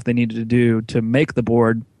all the stuff they needed to do to make the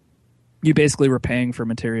board. You basically were paying for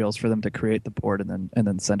materials for them to create the board and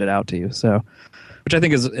then send it out to you. So, which I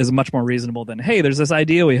think is much more reasonable than, hey, there's this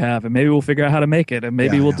idea we have, and maybe we'll figure out how to make it, and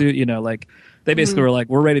maybe Yeah, we'll yeah. do, like they basically were like,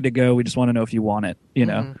 we're ready to go. We just want to know if you want it,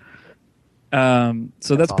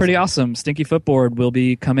 So that's pretty awesome. Stinky Footboard will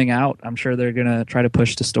be coming out. I'm sure they're going to try to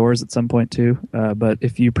push to stores at some point too. But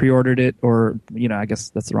if you pre-ordered it, or, I guess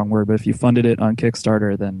that's the wrong word, but if you funded it on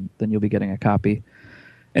Kickstarter, then you'll be getting a copy.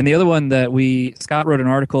 And the other one that Scott wrote an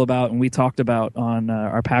article about and we talked about on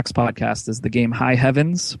our PAX podcast is the game High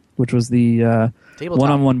Heavens, which was the Tabletop.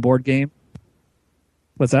 one-on-one board game.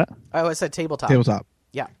 What's that? Oh, I said tabletop. Tabletop.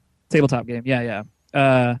 Yeah. Tabletop game. Yeah.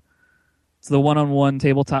 It's the one-on-one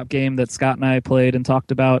tabletop game that Scott and I played and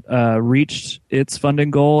talked about, reached its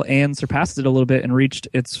funding goal and surpassed it a little bit and reached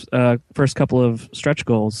its first couple of stretch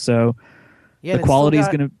goals. So Yeah, the quality is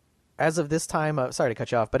going to... As of this time, sorry to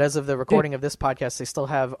cut you off, but as of the recording of this podcast, they still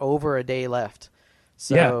have over a day left.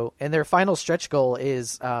 So, and their final stretch goal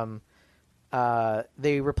is they're going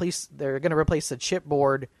to replace the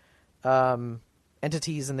chipboard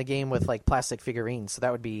entities in the game with like plastic figurines. So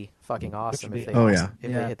that would be fucking awesome if they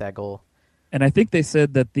they hit that goal. And I think they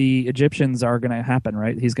said that the Egyptians are going to happen,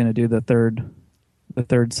 right? He's going to do the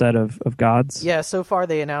third set of gods. Yeah, so far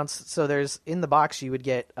they announced. So there's in the box you would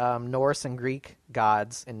get Norse and Greek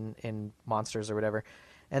gods and monsters or whatever,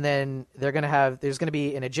 and then there's going to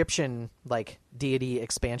be an Egyptian like deity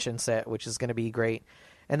expansion set, which is going to be great.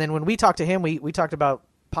 And then when we talked to him, we talked about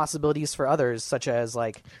possibilities for others, such as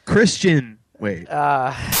like Christian. Wait.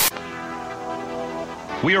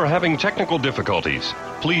 We are having technical difficulties.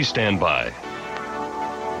 Please stand by.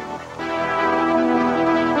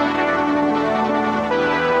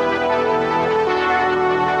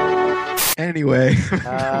 Anyway.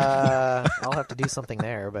 I'll have to do something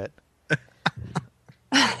there, but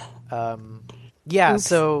yeah. Oops.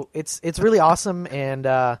 So it's really awesome, and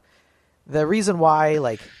the reason why,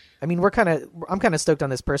 like, I mean, I'm kind of stoked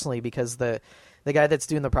on this personally because the guy that's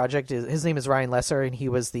doing the project his name is Ryan Lesser, and he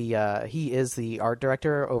is the art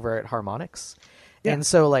director over at Harmonix. Yeah. And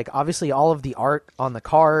so, like, obviously all of the art on the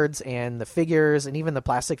cards and the figures and even the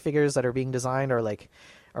plastic figures that are being designed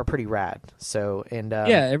are pretty rad. So, and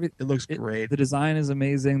It looks great. The design is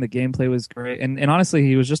amazing. The gameplay was great. And honestly,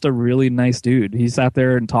 he was just a really nice dude. He sat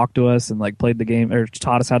there and talked to us and like played the game or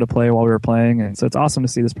taught us how to play while we were playing. And so it's awesome to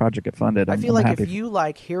see this project get funded. I feel like happy. if you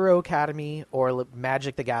like Hero Academy or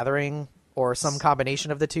Magic the Gathering or some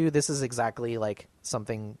combination of the two, this is exactly like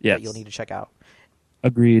something that you'll need to check out.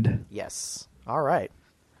 Agreed. Yes. All right.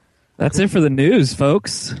 That's it for the news,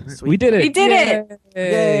 folks. Sweet. We did it. We did it.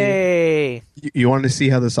 Yay! You want to see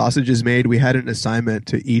how the sausage is made? We had an assignment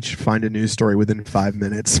to each find a news story within 5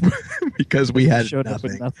 minutes because we had Showed up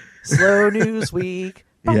with nothing. nothing. Slow news week.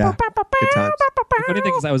 Yeah, good times. The funny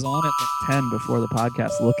thing is, I was on at like 10 before the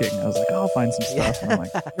podcast looking. I was like, oh, I'll find some stuff. And I'm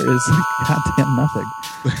like, there is goddamn nothing.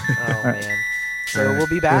 Oh right. man. So we'll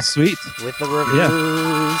be back Well, sweet. with the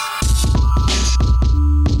reviews.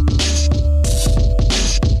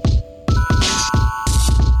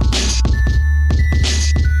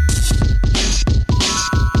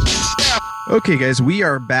 Okay, guys, we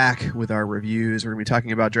are back with our reviews. We're going to be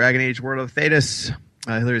talking about Dragon Age World of Thetis.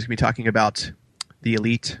 Hillary's going to be talking about the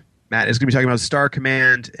Elite. Matt is going to be talking about Star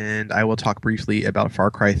Command, and I will talk briefly about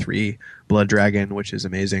Far Cry 3 Blood Dragon, which is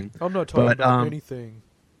amazing. I'm not talking But, about anything.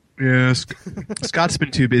 Yeah, Scott's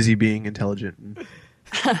been too busy being intelligent and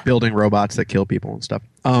building robots that kill people and stuff.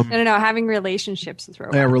 No, having relationships with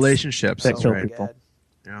robots. Yeah, relationships. That That's kill right. people.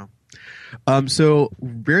 Yeah. So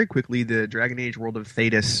very quickly, the Dragon Age World of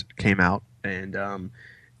Thetis came out, and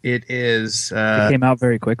it is. It came out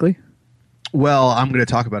very quickly. Well, I'm going to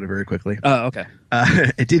talk about it very quickly. Oh, okay.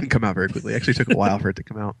 It didn't come out very quickly. It actually took a while for it to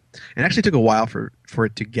come out, and actually took a while for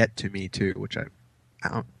it to get to me too, which I'm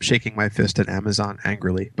shaking my fist at Amazon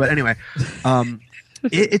angrily. But anyway,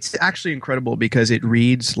 it's actually incredible because it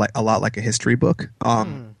reads like a lot like a history book.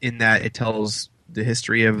 In that it tells the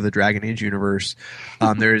history of the Dragon Age universe.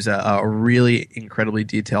 There's a really incredibly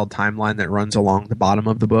detailed timeline that runs along the bottom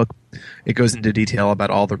of the book. It goes into detail about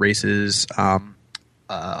all the races,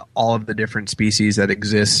 all of the different species that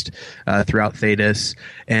exist throughout Thetis,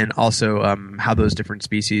 and also how those different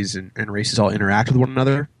species and races all interact with one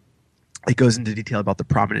another. It goes into detail about the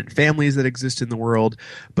prominent families that exist in the world,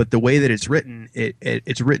 but the way that it's written,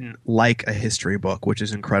 it's written like a history book, which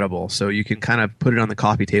is incredible. So you can kind of put it on the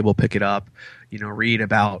coffee table, pick it up, read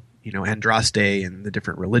about Andraste and the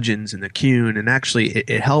different religions and the Qun, and actually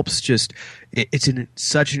it helps. It's in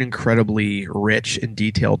such an incredibly rich and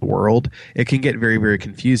detailed world. It can get very, very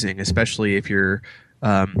confusing, especially if you're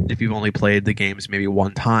if you've only played the games maybe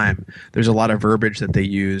one time. There's a lot of verbiage that they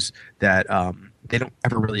use that they don't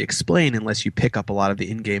ever really explain unless you pick up a lot of the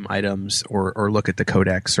in-game items or look at the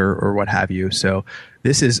codex or what have you. So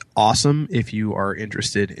this is awesome if you are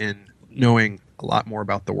interested in knowing a lot more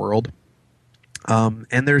about the world.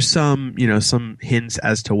 And there's some hints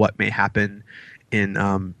as to what may happen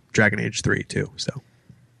in Dragon Age 3 too. So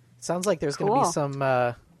Sounds like there's going to be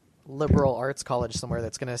some liberal arts college somewhere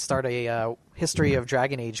that's going to start a history of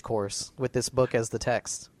Dragon Age course with this book as the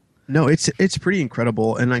text. no, it's pretty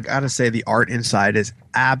incredible, and I gotta say the art inside is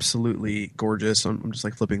absolutely gorgeous. I'm just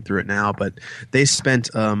like flipping through it now, but they spent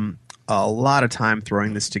a lot of time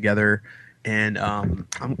throwing this together. And I'm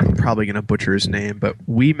probably going to butcher his name, but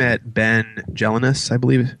we met Ben Jelinek, I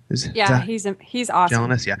believe. He's awesome.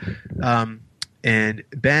 Jelinek, yeah. And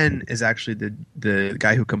Ben is actually the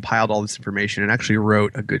guy who compiled all this information and actually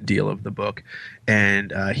wrote a good deal of the book.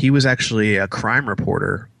 And he was actually a crime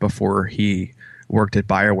reporter before he worked at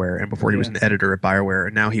BioWare and before he was an editor at BioWare.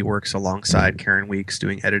 And now he works alongside Karen Weeks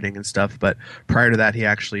doing editing and stuff. But prior to that, he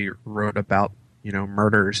actually wrote about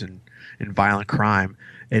murders and violent crime.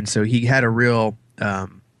 And so he had a real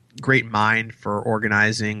great mind for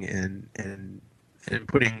organizing and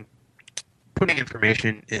putting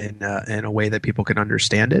information in a way that people can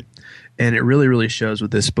understand it. And it really, really shows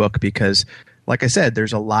with this book because, like I said,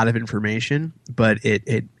 there's a lot of information, but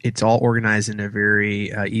it's all organized in a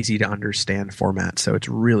very easy to understand format. So it's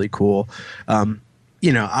really cool.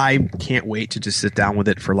 I can't wait to just sit down with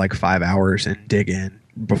it for like 5 hours and dig in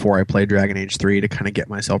before I play Dragon Age 3 to kind of get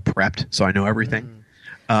myself prepped so I know everything.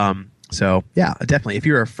 So yeah, definitely. If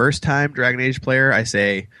you're a first-time Dragon Age player, I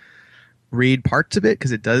say read parts of it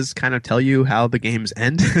because it does kind of tell you how the games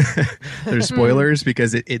end. There's spoilers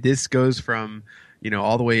because this goes from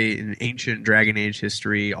all the way in ancient Dragon Age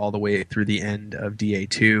history all the way through the end of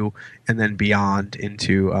DA2 and then beyond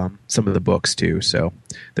into some of the books too. So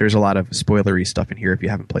there's a lot of spoilery stuff in here if you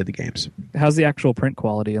haven't played the games. How's the actual print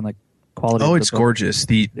quality and quality? Oh, it's gorgeous.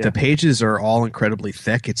 The pages are all incredibly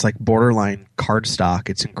thick. It's like borderline cardstock.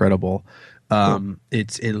 It's incredible.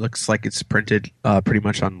 It looks like it's printed pretty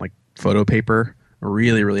much on like photo paper.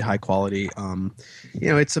 Really, really high quality.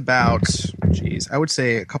 It's about I would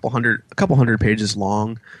say a couple hundred pages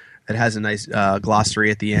long. It has a nice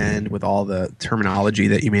glossary at the end with all the terminology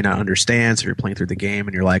that you may not understand. So if you're playing through the game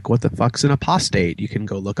and you're like, "What the fuck's an apostate?" You can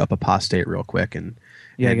go look up apostate real quick and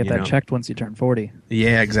get that checked once you turn 40.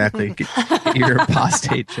 Yeah, exactly. Get your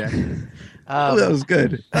apostate check. That was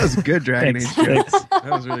good. That was good, Dragon Age. That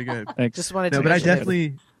was really good. Thanks. Just wanted to but I mention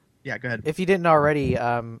definitely... Yeah, go ahead. if you didn't already,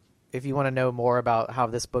 if you want to know more about how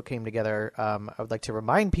this book came together, I would like to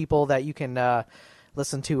remind people that you can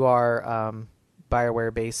listen to our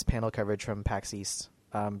BioWare-based panel coverage from PAX East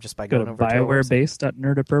just by Go going to over to our website.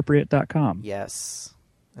 BioWarebase.nerdappropriate.com. Yes.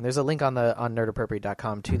 And there's a link on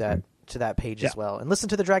nerdappropriate.com to that page as well. And listen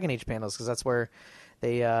to the Dragon Age panels, because that's where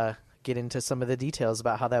they get into some of the details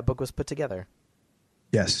about how that book was put together.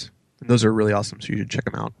 Yes. And those are really awesome, so you should check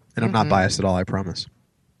them out. And I'm not biased at all, I promise.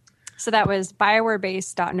 So that was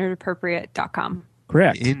BiowareBase.nerdappropriate.com.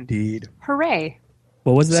 Correct. Indeed. Hooray.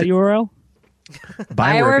 What was that URL?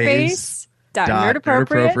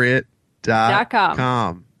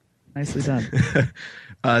 BiowareBase.nerdappropriate.com. Nicely done.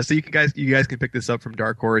 So you guys can pick this up from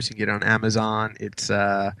Dark Horse. You can get it on Amazon. It's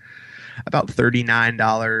about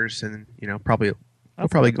 $39, and it'll probably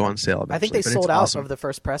go on sale eventually. I think they but sold it's out awesome. of the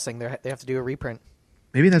first pressing. They have to do a reprint.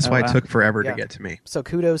 Maybe that's why wow. it took forever Yeah. to get to me. So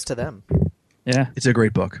kudos to them. Yeah. It's a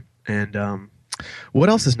great book. And what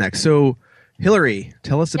else is next? So Hillary,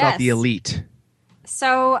 tell us about Yes. The Elite.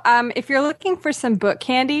 So if you're looking for some book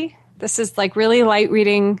candy, this is like really light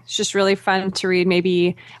reading. It's just really fun to read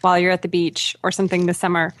maybe while you're at the beach or something this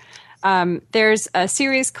summer. There's a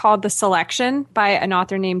series called The Selection by an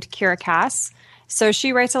author named Kira Cass. So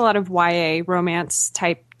she writes a lot of YA romance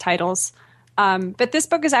type titles. But this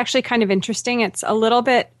book is actually kind of interesting. It's a little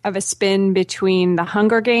bit of a spin between The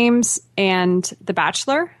Hunger Games and The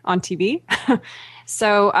Bachelor on TV.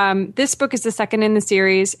 So this book is the second in the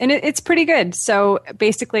series, and it's pretty good. So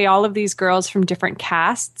basically all of these girls from different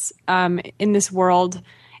casts in this world,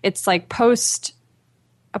 it's like kind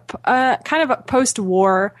of a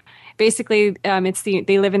post-war. Basically,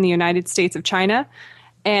 they live in the United States of China,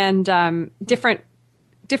 and different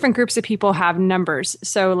groups of people have numbers.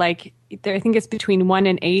 So like I think it's between 1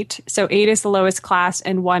 and 8. So 8 is the lowest class,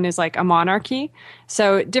 and 1 is like a monarchy.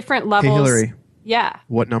 So different levels. Hey, Hillary. Yeah.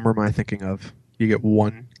 What number am I thinking of? You get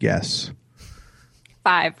one guess.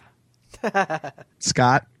 5.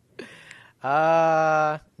 Scott?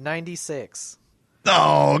 96.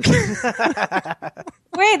 Oh, okay.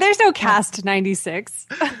 Wait, there's no cast 96.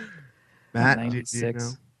 Matt?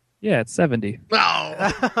 96. Yeah, it's 70.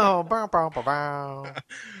 No. Oh, bow, bow, bow, bow.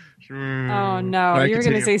 Oh no, All right, you were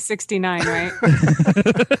going to continue. say 69, right?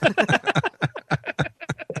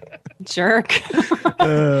 Jerk.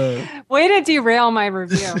 Way to derail my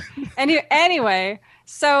review. Anyway,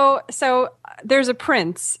 so there's a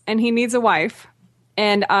prince and he needs a wife,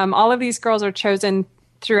 and all of these girls are chosen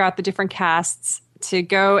throughout the different casts to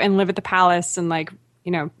go and live at the palace and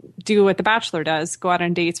do what the Bachelor does, go out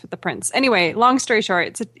on dates with the prince. Anyway, long story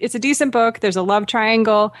short, it's a decent book. There's a love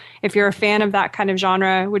triangle. If you're a fan of that kind of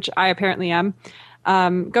genre, which I apparently am,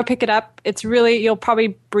 go pick it up. You'll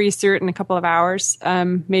probably breeze through it in a couple of hours.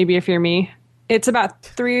 Maybe if you're me. It's about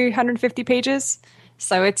 350 pages.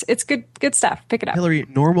 So it's good stuff. Pick it up. Hillary,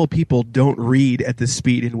 normal people don't read at the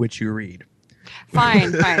speed in which you read.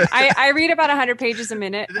 Fine. I read about 100 pages a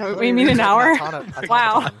minute. Oh, we mean an hour? A ton of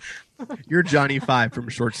Wow. time. You're Johnny Five from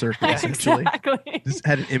Short Circuit, essentially. Exactly. Just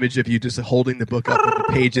had an image of you just holding the book up with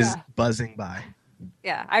the pages buzzing by.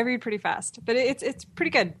 Yeah, I read pretty fast, but it's pretty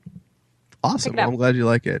good. Awesome. Pick it up. Well, I'm glad you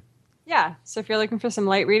like it. Yeah. So if you're looking for some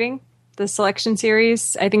light reading, the Selection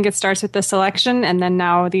series, I think it starts with The Selection, and then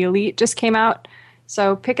now The Elite just came out.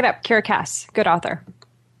 So pick it up. Kira Cass, good author.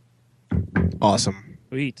 Awesome.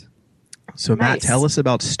 Sweet. So, Matt, Nice. tell us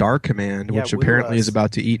about Star Command, Yeah, which woo apparently us. is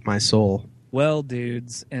about to eat my soul. Well,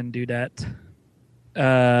 dudes and dudette.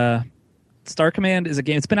 Star Command is a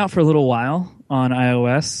game. It's been out for a little while on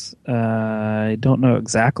iOS. I don't know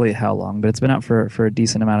exactly how long, but it's been out for a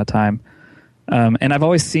decent amount of time. And I've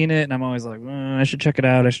always seen it, and I'm always like, I should check it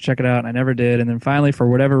out. And I never did. And then finally, for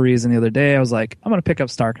whatever reason, the other day, I was like, I'm going to pick up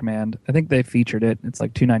Star Command. I think they featured it. It's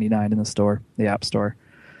like $2.99 in the store, the App Store.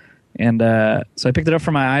 And so I picked it up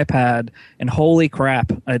for my iPad, and holy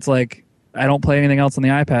crap, it's like I don't play anything else on the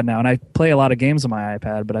iPad now. And I play a lot of games on my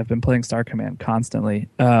iPad, but I've been playing Star Command constantly.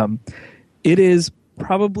 It is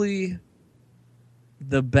probably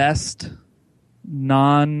the best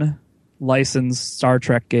non-licensed Star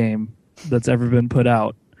Trek game that's ever been put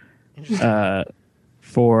out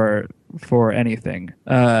for anything.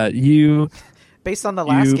 Based on the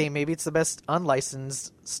last You- game, maybe it's the best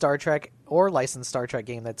unlicensed Star Trek or licensed Star Trek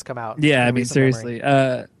game that's come out. Yeah, in I mean, recent memory.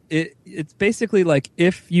 seriously. It's basically like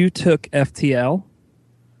if you took FTL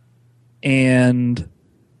and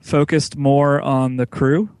focused more on the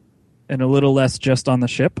crew and a little less just on the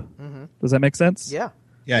ship. Mhm. Does that make sense? Yeah.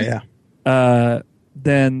 Yeah.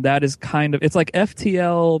 Then that is kind of, it's like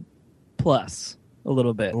FTL plus a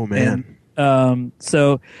little bit. Oh, man. And,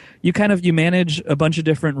 so you manage a bunch of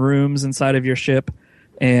different rooms inside of your ship,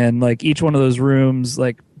 and like each one of those rooms,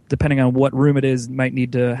 like depending on what room it is, might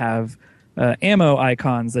need to have ammo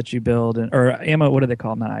icons that you build, or ammo. What do they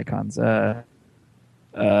call them? Not icons. I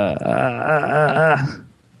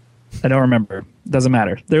don't remember. Doesn't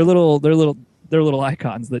matter. They're little they're little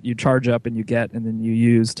icons that you charge up and you get, and then you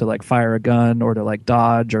use to like fire a gun or to like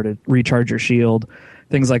dodge or to recharge your shield,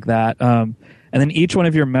 things like that. And then each one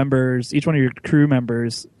of your crew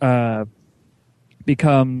members,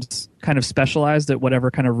 becomes kind of specialized at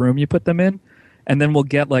whatever kind of room you put them in, and then we'll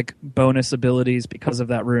get like bonus abilities because of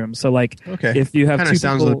that room. So like, if you have kind two of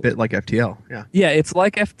sounds people, a bit like FTL. yeah, it's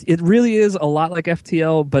like it really is a lot like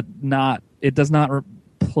FTL, but not. It does not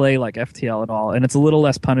play like FTL at all, and it's a little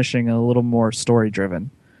less punishing and a little more story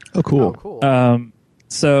driven. Oh, cool.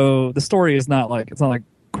 So the story is not like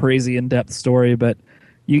crazy in depth story, but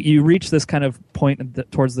you reach this kind of point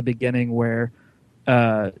towards the beginning where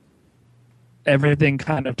everything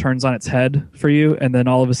kind of turns on its head for you, and then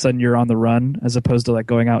all of a sudden you're on the run as opposed to like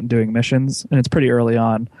going out and doing missions, and it's pretty early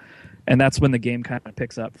on, and that's when the game kind of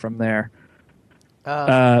picks up from there.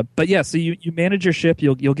 But yeah, so you manage your ship.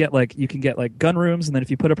 You'll get like, you can get like gun rooms, and then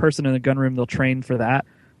if you put a person in a gun room, they'll train for that,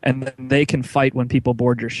 and then they can fight when people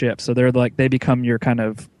board your ship. So they're like, they become your kind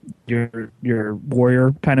of your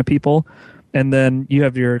warrior kind of people. And then you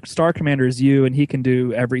have your star commander is you, and he can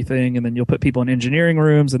do everything. And then you'll put people in engineering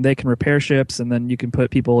rooms, and they can repair ships. And then you can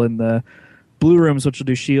put people in the blue rooms, which will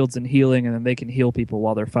do shields and healing, and then they can heal people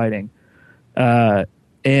while they're fighting. And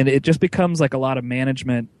it just becomes like a lot of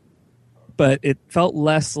management. But it felt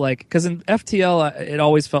less like, because in FTL, it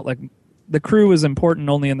always felt like the crew was important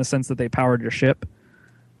only in the sense that they powered your ship.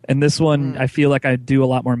 And this one, I feel like I do a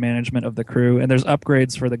lot more management of the crew, and there's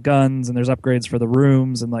upgrades for the guns, and there's upgrades for the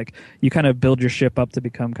rooms, and like you kind of build your ship up to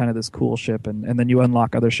become kind of this cool ship, and then you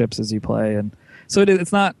unlock other ships as you play. And so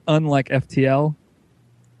it's not unlike FTL,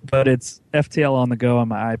 but it's FTL on the go on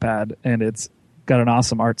my iPad, and it's got an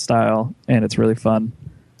awesome art style, and it's really fun,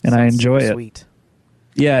 and I enjoy it. Sweet.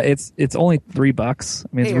 Yeah, it's only $3.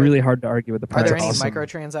 I mean, it's really hard to argue with the price. Are there any awesome.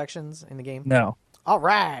 microtransactions in the game? No. All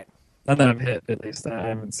right. None that I've hit, at least. I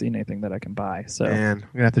haven't seen anything that I can buy. So, Man, I'm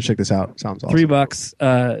gonna have to check this out. Sounds awesome.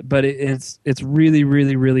 $3, but it's really,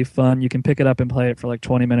 really, really fun. You can pick it up and play it for like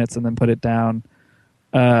 20 minutes and then put it down.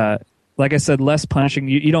 Like I said, less punishing.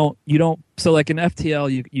 You don't. So like in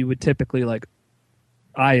FTL, you would typically, like,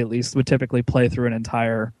 I at least would typically play through an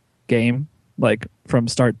entire game, like from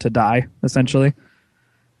start to die, essentially.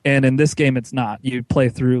 And in this game, it's not. You play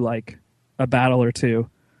through like a battle or two.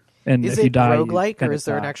 And is if you it die, roguelike, or is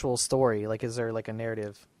there die. an actual story? Like, is there like a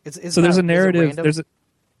narrative? So there's a narrative. There's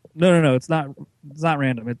no. It's not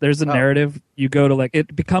random. There's a narrative. You go to like,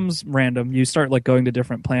 it becomes random. You start like going to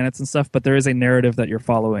different planets and stuff, but there is a narrative that you're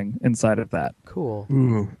following inside of that. Cool.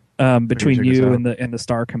 Ooh. Between you and the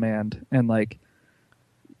Star Command, and like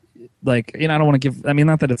I don't want to give. I mean,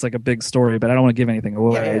 not that it's like a big story, but I don't want to give anything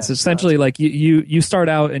away. Yeah, it's essentially like you start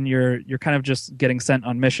out and you're kind of just getting sent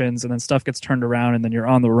on missions, and then stuff gets turned around, and then you're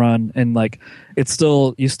on the run, and like you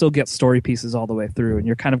still get story pieces all the way through, and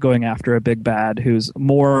you're kind of going after a big bad who's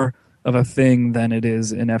more of a thing than it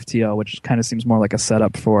is in FTL, which kind of seems more like a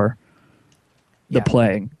setup for the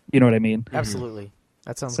playing. You know what I mean? Absolutely.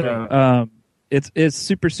 That sounds So, great. It's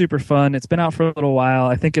super, super fun. It's been out for a little while.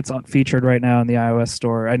 I think it's featured right now in the iOS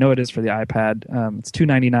store. I know it is for the iPad. It's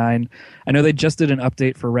 $2.99. I know they just did an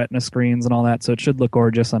update for Retina screens and all that, so it should look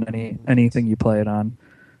gorgeous on anything you play it on.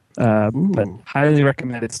 But highly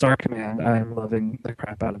recommend it. Star Command. I'm loving the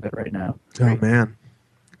crap out of it right now. Oh man,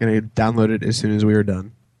 gonna download it as soon as we are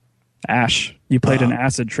done. Ash, you played an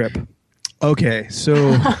acid trip. Okay,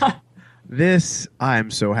 so I'm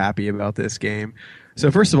so happy about this game. So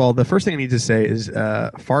first of all, the first thing I need to say is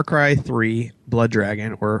Far Cry 3 Blood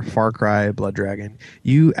Dragon, or Far Cry Blood Dragon.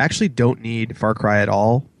 You actually don't need Far Cry at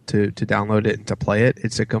all to download it and to play it.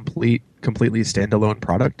 It's a completely standalone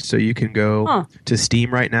product. So you can go to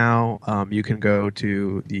Steam right now. You can go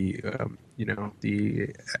to the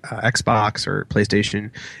Xbox or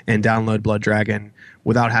PlayStation and download Blood Dragon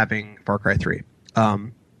without having Far Cry 3.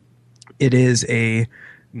 It is a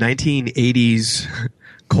 1980s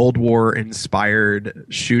Cold War inspired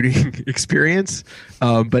shooting experience,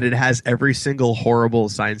 but it has every single horrible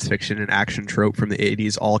science fiction and action trope from the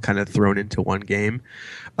 80s all kind of thrown into one game,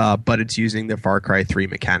 but it's using the Far Cry 3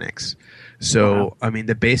 mechanics. So, I mean,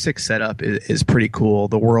 the basic setup is pretty cool.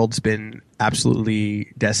 The world's been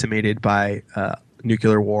absolutely decimated by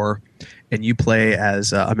nuclear war, and you play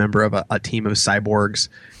as a member of a team of cyborgs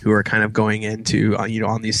who are kind of going into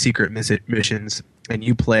on these secret missions. And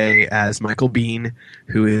you play as Michael Biehn,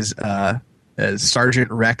 who is as Sergeant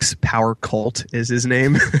Rex Power Colt is his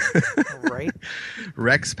name. Right.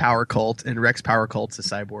 Rex Power Colt, and Rex Power Colt's a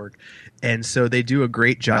cyborg. And so they do a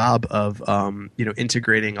great job of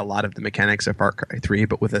integrating a lot of the mechanics of Far Cry 3,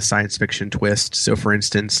 but with a science fiction twist. So for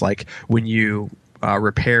instance, like when you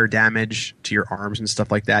repair damage to your arms and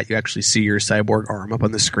stuff like that. You actually see your cyborg arm up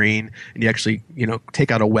on the screen, and you actually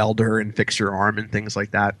take out a welder and fix your arm and things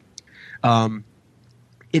like that.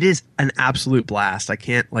 It is an absolute blast. I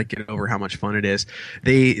can't get over how much fun it is.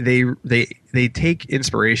 They take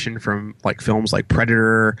inspiration from films like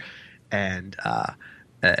Predator and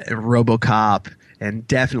RoboCop and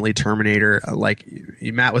definitely Terminator.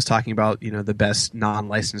 Matt was talking about, the best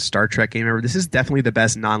non-licensed Star Trek game ever. This is definitely the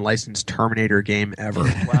best non-licensed Terminator game ever.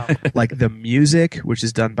 Wow. The music, which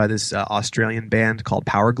is done by this Australian band called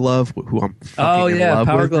Power Glove, who I'm fucking in love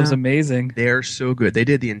Power with Glove's now. amazing. They're so good. They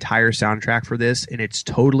did the entire soundtrack for this, and it's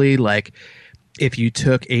totally if you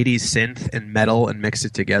took 80s synth and metal and mixed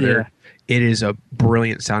it together. Yeah. It is a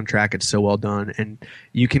brilliant soundtrack. It's so well done, and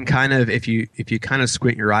you can kind of, if you kind of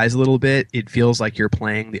squint your eyes a little bit, it feels like you're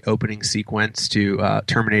playing the opening sequence to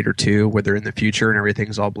Terminator 2, where they're in the future and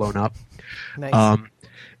everything's all blown up. Nice.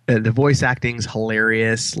 The voice acting's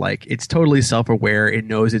hilarious. It's totally self-aware. It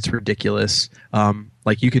knows it's ridiculous.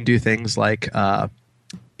 You can do things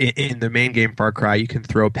in the main game Far Cry, you can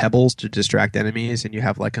throw pebbles to distract enemies, and you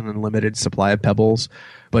have an unlimited supply of pebbles.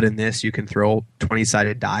 But in this, you can throw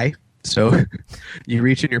 20-sided die. So you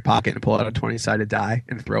reach in your pocket and pull out a 20-sided die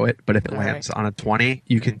and throw it. But if it lands on a 20,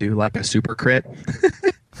 you can do a super crit.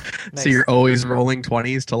 Nice. So you're always rolling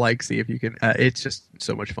 20s to see if you can. It's just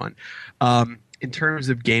so much fun. In terms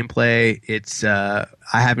of gameplay, it's I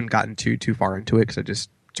haven't gotten too far into it because I just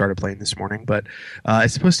started playing this morning. But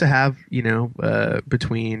it's supposed to have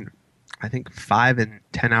between I think 5 and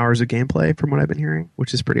 10 hours of gameplay from what I've been hearing,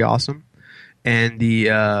 which is pretty awesome. And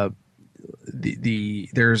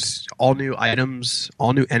there's all new items,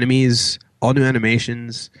 all new enemies, all new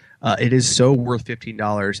animations. It is so worth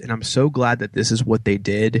 $15, and I'm so glad that this is what they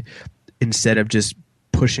did instead of just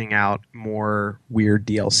pushing out more weird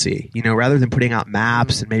DLC. Rather than putting out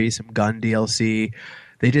maps and maybe some gun DLC,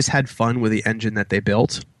 they just had fun with the engine that they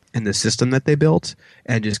built and the system that they built,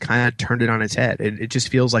 and just kind of turned it on its head. It just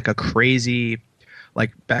feels like a crazy,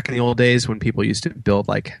 back in the old days when people used to build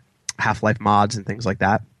Half-Life mods and things like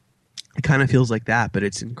that. It kind of feels like that, but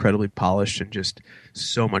it's incredibly polished and just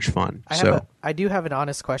so much fun. I do have an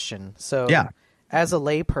honest question. So, yeah. As a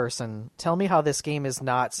layperson, tell me how this game is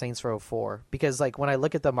not Saints Row 4. Because when I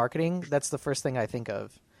look at the marketing, that's the first thing I think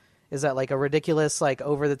of. Is that a ridiculous,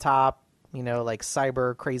 over the top,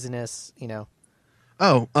 cyber craziness,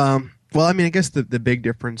 Oh, well, I mean, I guess the big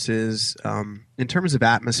difference is in terms of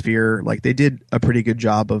atmosphere, they did a pretty good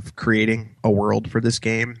job of creating a world for this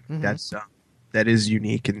game. Mm-hmm. That is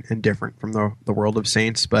unique and different from the world of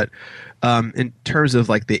Saints. But in terms of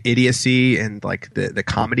the idiocy and the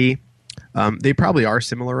comedy, they probably are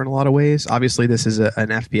similar in a lot of ways. Obviously, this is an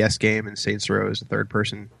FPS game, and Saints Row is a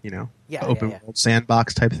third-person, open world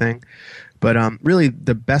sandbox type thing. But really,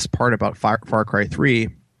 the best part about Far Cry 3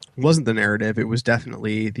 wasn't the narrative. It was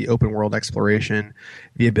definitely the open world exploration,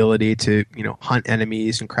 the ability to hunt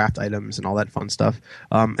enemies and craft items and all that fun stuff.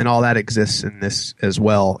 And all that exists in this as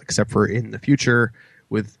well, except for in the future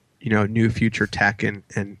with new future tech and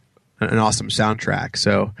an awesome soundtrack.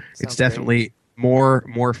 So it's definitely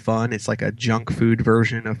more fun. It's like a junk food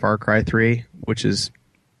version of Far Cry 3, which is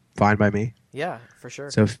fine by me. Yeah, for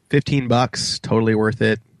sure. So $15, totally worth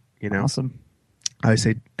it. Awesome. I would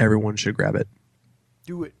say everyone should grab it.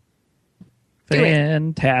 Do it.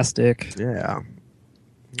 Fantastic. Yeah.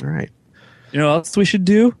 All right. You know what else we should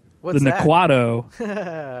do? What's the that?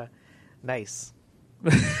 Nequado. Nice.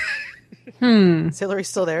 Is Hillary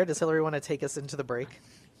still there? Does Hillary want to take us into the break?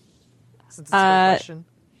 Since it's a question.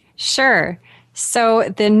 Sure. So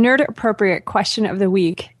the nerd appropriate question of the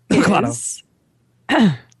week is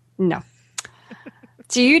no.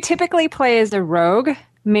 Do you typically play as a rogue,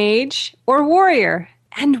 mage, or warrior,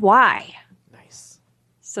 and why? Nice.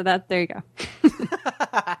 So there you go.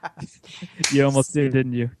 You almost did,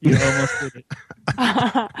 didn't you? You almost did it.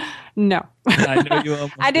 No. I know you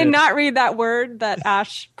almost I did not read that word that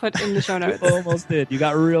Ash put in the show notes. You almost did. You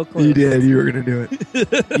got real close. You did. You were going to do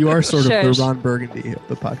it. You are sort of Shush. the Ron Burgundy of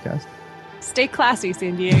the podcast. Stay classy,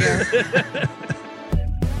 San Diego.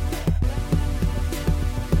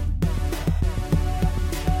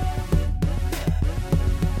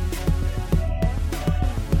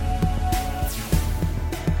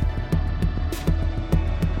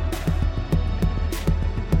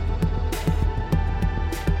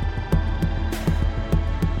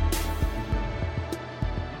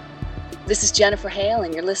 This is Jennifer Hale,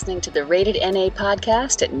 and you're listening to the Rated NA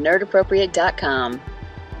podcast at nerdappropriate.com.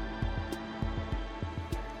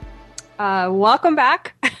 Welcome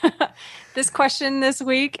back. This question this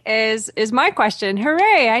week is my question.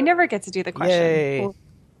 Hooray! I never get to do the question. Yay.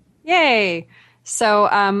 Yay! So,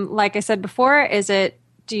 like I said before,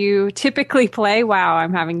 do you typically play? Wow,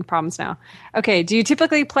 I'm having problems now. Okay, do you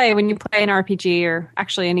typically play when you play an RPG or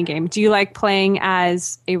actually any game? Do you like playing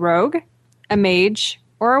as a rogue, a mage,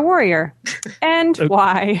 or a warrior? And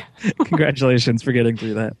why? Congratulations for getting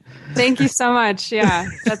through that. Thank you so much. Yeah,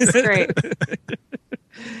 that's great.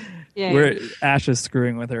 Yeah, Ash is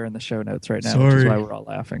screwing with her in the show notes right now, which is why we're all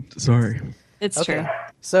laughing. Sorry. it's true.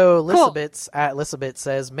 So Cool. Lissabit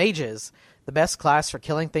says mages, the best class for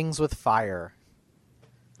killing things with fire.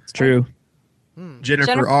 It's true.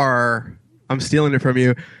 Jennifer R. I'm stealing it from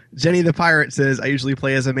you. Jenny the Pirate says, I usually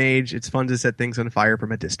play as a mage. It's fun to set things on fire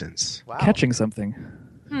from a distance. Wow. Catching something.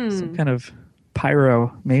 Some kind of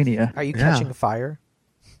pyromania. Are you catching fire?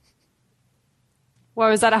 What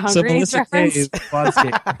was that, a So Hunger Games Melissa K reference? is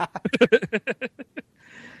Quadscape.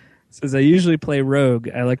 Says, I usually play rogue.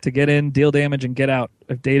 I like to get in, deal damage, and get out.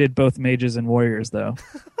 I've dated both mages and warriors, though.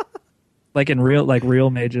 like real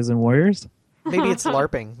mages and warriors? Maybe it's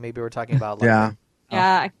LARPing. Maybe we're talking about LARPing. Yeah.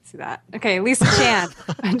 Yeah, I can see that. Okay, Lisa Chan.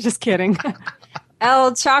 I'm just kidding.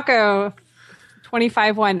 El Chaco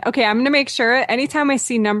 25-1. Okay, I'm going to make sure anytime I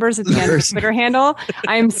see numbers at the end of the Twitter handle,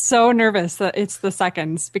 I'm so nervous that it's the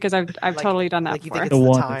seconds because I've totally done that Like you before. think it's The the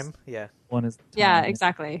one time? Yeah. One is Yeah,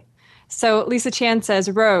 exactly. So Lisa Chan says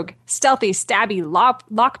rogue, stealthy, stabby,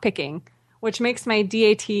 lock picking, which makes my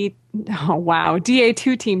DA2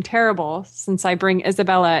 team terrible since I bring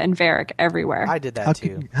Isabella and Varric everywhere. I did that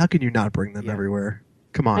too. How can you not bring them everywhere?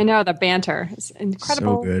 Come on. I know, the banter is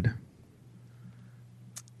incredible. So good.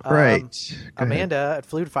 Right. Go ahead. Amanda at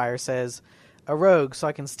Fluid Fire says, a rogue, so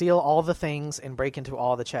I can steal all the things and break into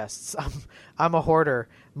all the chests. I'm a hoarder.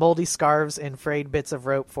 Moldy scarves and frayed bits of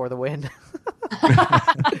rope for the win.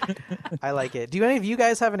 I like it. Do any of you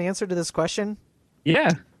guys have an answer to this question?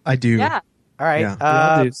 Yeah, I do. Yeah. All right. Yeah.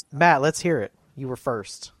 all do. Matt, let's hear it. You were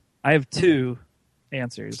first. I have two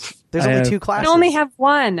answers. There's I only have- two I classes. only have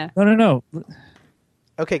one. No.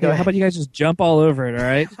 Okay, go Yeah, ahead. how about you guys just jump all over it, all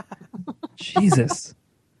right? Jesus.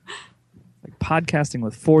 Like podcasting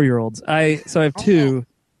with 4-year-olds. So I have two.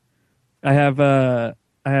 I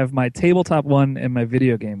have my tabletop one and my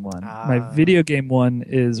video game one. My video game one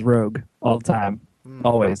is Rogue all the time.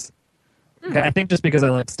 Always. Okay, I think just because I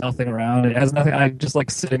like stealthing around, it has nothing. I just like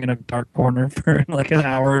sitting in a dark corner for like an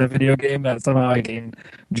hour in a video game. That somehow I gain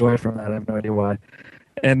joy from that. I have no idea why.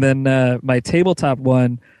 And then my tabletop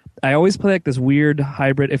one, I always play like this weird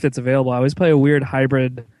hybrid. If it's available, I always play a weird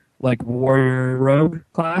hybrid like warrior rogue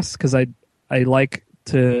class because I like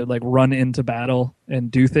to like run into battle and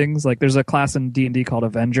do things. Like there's a class in D&D called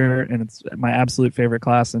Avenger, and it's my absolute favorite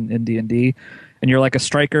class in D&D. And you're like a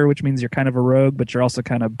striker, which means you're kind of a rogue, but you're also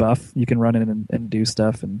kind of buff. You can run in and do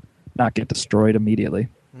stuff and not get destroyed immediately.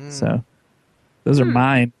 So those are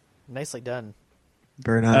mine. Nicely done.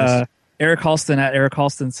 Very nice. Eric Halston at Eric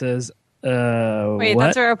Halston says, Wait, what?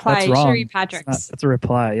 that's a reply. That's You should wrong. read Patrick's. That's a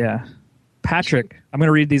reply, yeah. Patrick, I'm going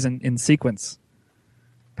to read these in sequence.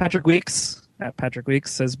 Patrick Weeks at Patrick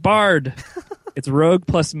Weeks says, Bard. It's rogue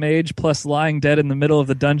plus mage plus lying dead in the middle of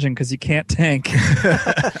the dungeon because you can't tank.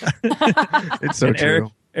 It's so And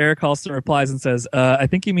true. Eric Halston replies and says, I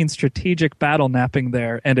think you mean strategic battle napping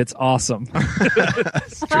there, and it's awesome.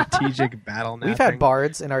 Strategic battle napping. We've had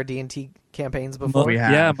bards in our D&T campaigns before. We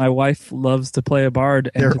have. Yeah, my wife loves to play a bard.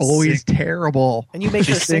 And They're to always sing. terrible. And you make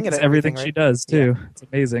She her sing sings it everything she right? does, too. It's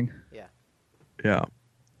amazing. Yeah. Yeah.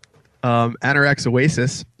 Anorex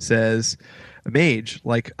Oasis says, a mage,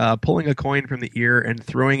 like pulling a coin from the ear and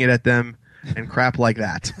throwing it at them and crap like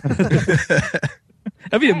that.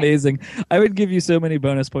 That'd be amazing. I would give you so many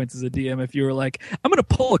bonus points as a DM if you were like, I'm going to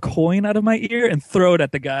pull a coin out of my ear and throw it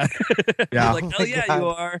at the guy. Yeah. Like, Oh oh, my yeah, God. you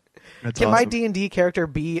are. That's Can my awesome. D&D character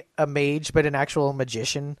be a mage but an actual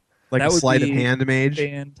magician? Like That a would sleight of be hand mage?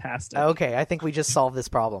 Fantastic. Okay, I think we just solved this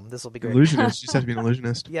problem. This will be great. Illusionist. You just have to be an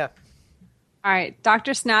illusionist. Yeah. All right,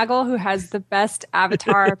 Dr. Snaggle, who has the best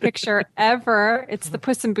avatar picture ever. It's the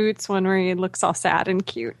Puss in Boots one where he looks all sad and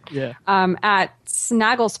cute. Yeah. At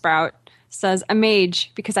Snaggle Sprout says, a mage,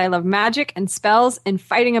 because I love magic and spells and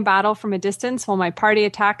fighting a battle from a distance while my party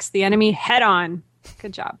attacks the enemy head on.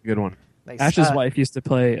 Good job. Good one. Nice. Ash's wife used to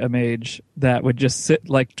play a mage that would just sit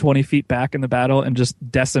like 20 feet back in the battle and just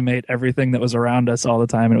decimate everything that was around us all the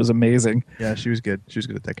time. And it was amazing. Yeah, she was good. She was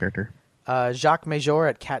good at that character. Jacques Major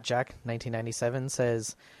at CatJack 1997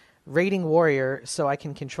 says, raiding warrior so I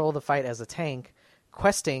can control the fight as a tank,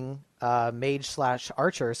 questing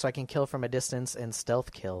mage/archer so I can kill from a distance and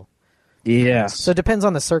stealth kill. Yeah. So it depends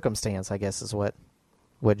on the circumstance, I guess, is what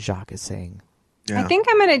Jacques is saying. Yeah. I think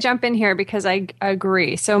I'm going to jump in here because I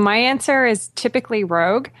agree. So my answer is typically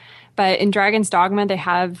rogue, but in Dragon's Dogma they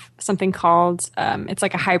have something called it's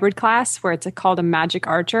like a hybrid class where it's called a magic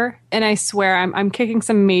archer, and I swear I'm kicking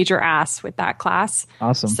some major ass with that class.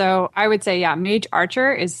 Awesome. So I would say mage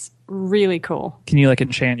archer is really cool. Can you like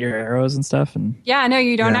enchant your arrows and stuff? And Yeah, no,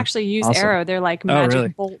 you don't Yeah. actually use Awesome. arrow. They're like magic really?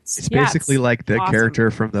 bolts. It's Yeah, basically like the awesome. character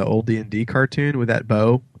from the old D&D cartoon with that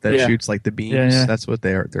bow that Yeah. shoots like the beams. Yeah. That's what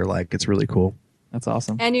they're like. It's really cool. that's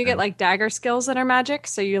awesome. And you get like dagger skills that are magic,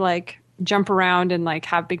 so you like jump around and like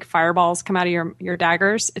have big fireballs come out of your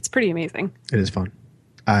daggers. It's pretty amazing. It is fun.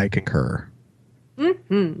 I concur.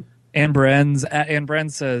 Anne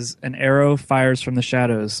Bren says, an arrow fires from the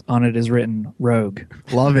shadows. On it is written rogue.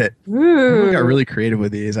 Love it. Ooh. We got really creative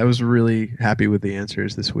with these. I was really happy with the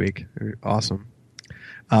answers this week. They're awesome.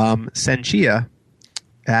 Senchia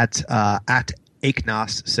at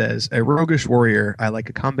Aknos says, a roguish warrior. I like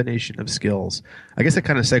a combination of skills. I guess that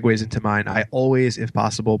kind of segues into mine. I always, if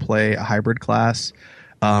possible, play a hybrid class,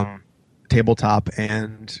 tabletop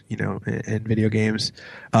and in video games.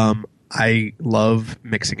 I love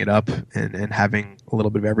mixing it up and having a little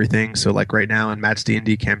bit of everything. So like right now in Matt's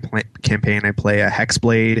D&D campaign, I play a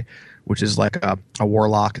Hexblade, which is like a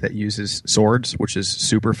warlock that uses swords, which is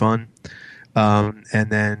super fun. And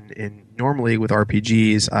then normally with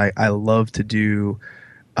RPGs, I love to do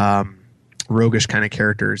roguish kind of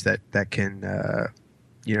characters that can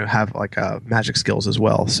have like magic skills as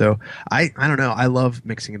well. So I don't know. I love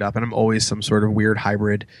mixing it up, and I'm always some sort of weird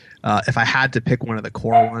hybrid. If I had to pick one of the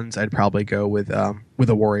core ones, I'd probably go with a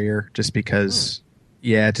warrior, just because.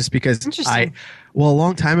 Yeah, just because Interesting. a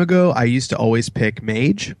long time ago I used to always pick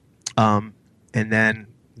mage, and then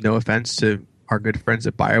no offense to our good friends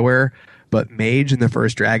at BioWare, but mage in the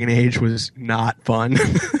first Dragon Age was not fun.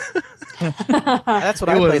 That's what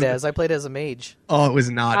I played as. I played as a mage. Oh, it was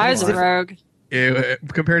not. I was fun. a rogue.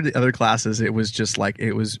 Compared to the other classes, it was just like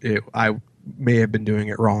I may have been doing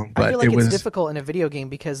it wrong, but I feel like it was it's difficult in a video game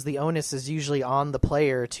because the onus is usually on the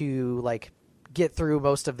player to like get through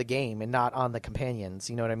most of the game and not on the companions.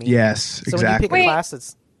 You know what I mean? Yes, So exactly. when you pick Wait. a class,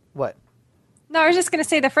 it's what? No, I was just going to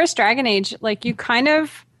say the first Dragon Age, like you kind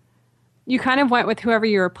of went with whoever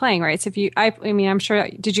you were playing, right? So if I mean, I'm sure,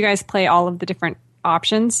 did you guys play all of the different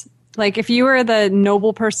options? Like if you were the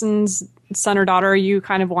noble person's son or daughter, you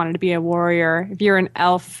kind of wanted to be a warrior. If you're an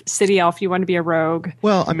elf, city elf, you want to be a rogue.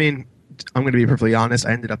 Well, I mean, I'm going to be perfectly honest.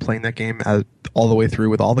 I ended up playing that game all the way through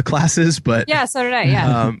with all the classes, but Yeah, so did I,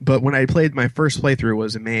 yeah. but when I played my first playthrough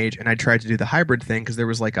was a mage, and I tried to do the hybrid thing because there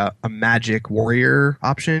was like a magic warrior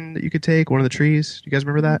option that you could take, one of the trees. You guys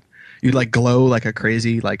remember that? You'd like glow like a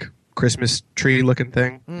crazy like Christmas tree looking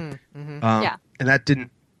thing. Yeah. And that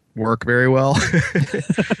didn't work very well.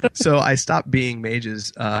 So I stopped being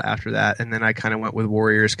mages after that, and then I kind of went with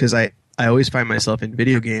warriors because I always find myself in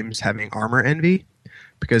video games having armor envy,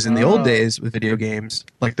 because in the old days with video games,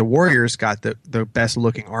 like the warriors got the best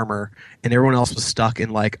looking armor and everyone else was stuck in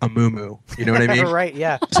like a muumuu. You know what I mean? Right?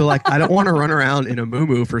 Yeah. So like I don't want to run around in a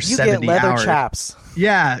muumuu for You 70 get leather hours. chaps.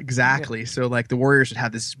 Yeah, exactly. So like the warriors would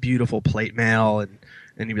have this beautiful plate mail, and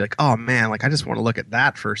you'd be like, oh man, like I just want to look at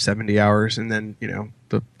that for 70 hours. And then,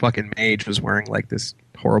 the fucking mage was wearing like this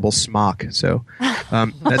horrible smock. So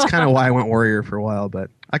that's kind of why I went warrior for a while,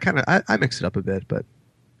 but I mixed it up a bit, but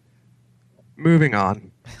moving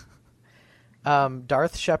on.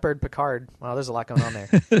 Darth Shepard Picard. Wow, there's a lot going on there.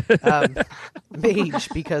 Mage,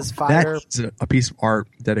 because fire. That's a piece of art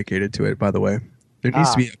dedicated to it, by the way. There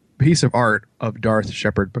needs to be a piece of art of Darth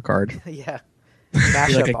Shepard Picard. Yeah. Be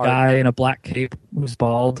Mashup like a art. guy in a black cape who's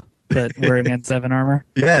bald, but wearing N7 armor.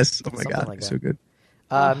 Yes. Oh my Something god, like so that. good.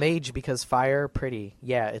 Mage, because fire, pretty.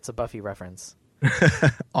 Yeah, it's a Buffy reference.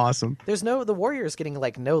 Awesome. There's the Warriors getting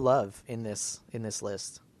like no love in this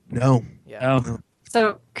list. No. Yeah. Oh,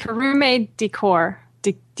 So Karume Deco,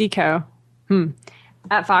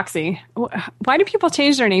 at Foxy. Why do people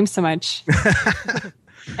change their names so much?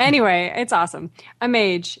 Anyway, it's awesome. A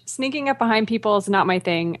mage. Sneaking up behind people is not my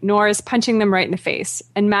thing, nor is punching them right in the face.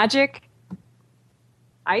 And magic...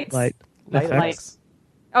 Lights? light. Light effects. effects.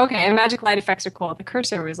 Okay, and magic light effects are cool. The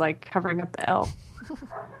cursor was like covering up the L.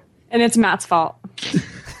 And it's Matt's fault.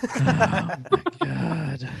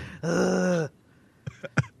 God.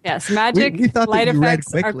 Yes, magic We thought light that you read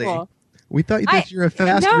effects are quickly. cool. We thought that you're a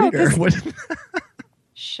fast no, reader. 'cause- What-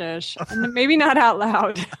 Shush. Maybe not out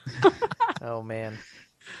loud. Oh man.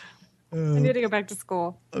 I need to go back to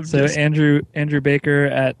school. So Andrew Baker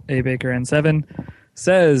at ABakerN7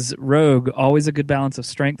 says, rogue, always a good balance of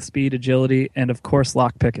strength, speed, agility, and of course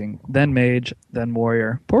lock picking. Then mage, then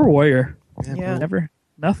warrior. Poor warrior. Yeah. Never,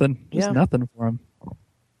 nothing. Just Yeah. nothing for him.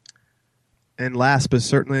 And last but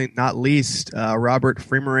certainly not least, Robert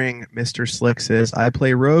Fremering, Mr. Slick says, I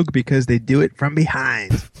play Rogue because they do it from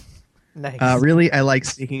behind. Nice. Really, I like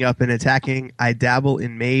sneaking up and attacking. I dabble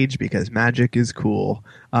in Mage because magic is cool.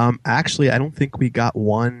 Actually, I don't think we got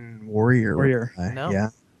one warrior. No. Yeah,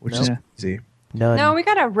 which No. is easy. None. No, we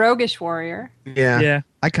got a roguish warrior. Yeah. Yeah.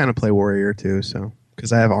 I kind of play warrior too, so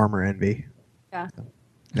because I have armor envy. Yeah.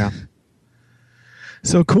 Yeah.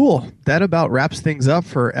 So cool. That about wraps things up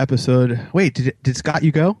for episode. Wait, did Scott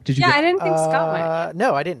you go? Did you? Yeah, go? I didn't think Scott went.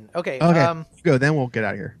 No, I didn't. Okay. Okay, you go. Then we'll get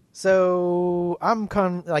out of here. So I'm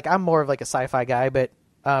I'm more of like a sci-fi guy, but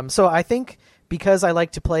so I think because I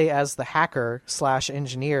like to play as the hacker /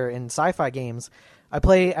 engineer in sci-fi games, I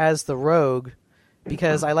play as the rogue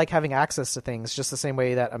because I like having access to things just the same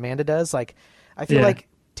way that Amanda does. Like I feel like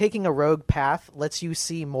taking a rogue path lets you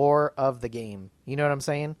see more of the game. You know what I'm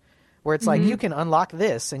saying? Where it's like you can unlock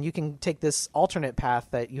this and you can take this alternate path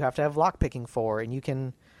that you have to have lockpicking for, and you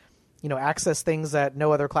can, access things that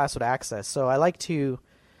no other class would access. So I like to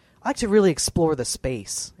really explore the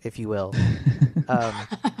space, if you will.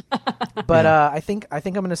 But I think I'm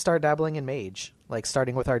going to start dabbling in Mage, like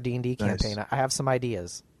starting with our D&D campaign. Nice. I have some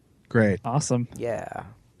ideas. Great. Awesome. Yeah,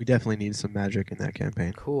 We definitely need some magic in that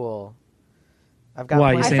campaign. cool. I've got.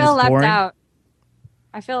 Why, you I saying feel it's left boring? out.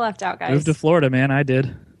 I feel left out, guys. Moved to Florida, man. I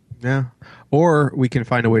did. Yeah. Or we can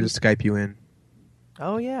find a way to Skype you in.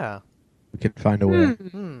 Oh yeah. We can find a way.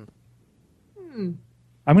 Hmm. I'm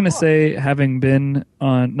going to say, having been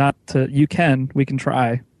on, we can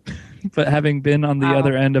try, but having been on the Wow.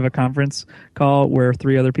 other end of a conference call where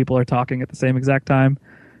 3 other people are talking at the same exact time,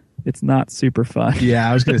 it's not super fun. Yeah,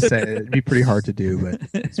 I was going to say it'd be pretty hard to do, but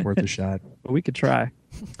it's worth a shot. But we could try.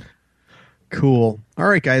 Cool. All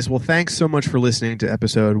right, guys. Well, thanks so much for listening to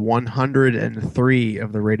episode 103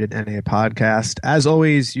 of the Rated NA podcast. As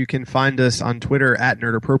always, you can find us on Twitter at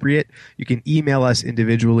NerdAppropriate. You can email us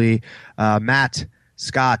individually, Matt,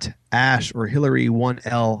 Scott, Ash, or Hillary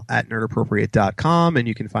 1L at nerdappropriate.com. And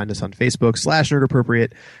you can find us on Facebook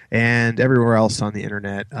 /nerdappropriate and everywhere else on the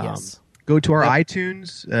internet. Yes. Go to our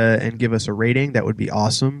iTunes and give us a rating. That would be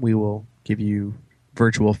awesome. We will give you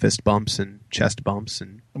virtual fist bumps and chest bumps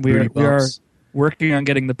and We booty are bumps. working on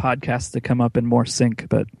getting the podcast to come up in more sync,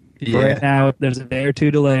 but Yeah. right now there's a day or two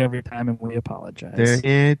delay every time, and we apologize.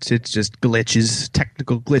 It's just glitches,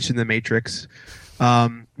 technical glitch in the matrix.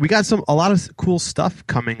 We got a lot of cool stuff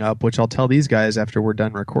coming up, which I'll tell these guys after we're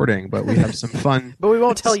done recording. But we have some fun. But we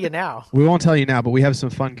won't tell you now. We won't tell you now, but we have some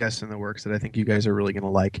fun guests in the works that I think you guys are really going to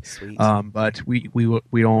like. Sweet. But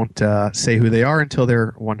we don't say who they are until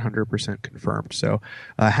they're 100% confirmed. So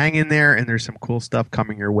hang in there, and there's some cool stuff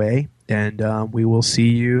coming your way. And we will see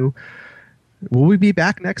you. Will we be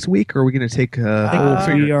back next week, or are we going to take a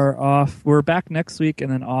We are off. We're back next week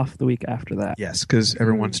and then off the week after that. Yes, because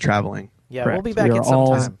everyone's traveling. Yeah, Correct. we'll be back We in are some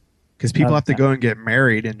all- time. Because people Out have of to town. go and get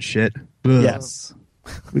married and shit. Ugh. Yes.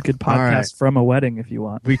 We could podcast All right. from a wedding if you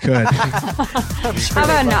want. We could. How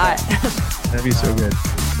about not? That'd be so good.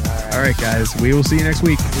 All right, guys. We will see you next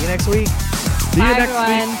week. See you next week. See you Bye, next week.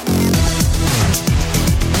 everyone.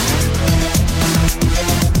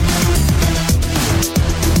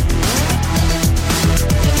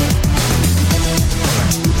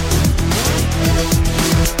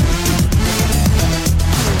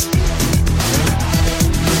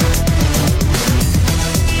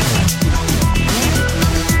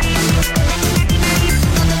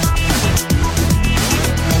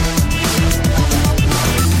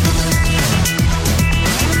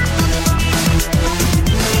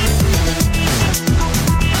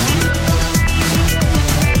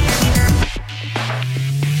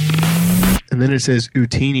 And then it says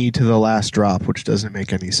Utini to the last drop, which doesn't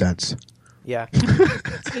make any sense. Yeah.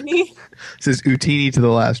 It says Utini to the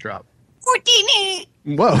last drop. Houdini.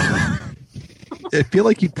 Whoa. I feel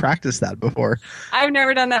like you practiced that before. I've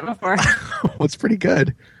never done that before. Well, it's pretty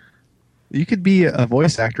good. You could be a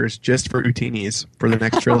voice actress just for Utinis for the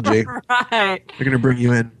next trilogy. Right. They're going to bring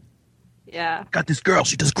you in. Yeah. Got this girl.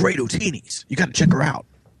 She does great Utinis. You got to check her out.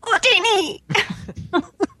 Houdini.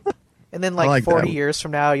 And then I like 40 that. years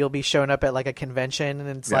from now, you'll be showing up at like a convention, and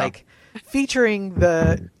it's Yeah. like featuring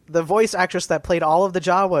the voice actress that played all of the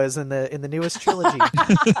Jawas in the newest trilogy,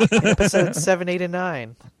 in episodes 7, 8, and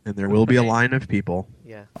 9. And there will be a line of people.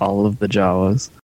 Yeah. All of the Jawas.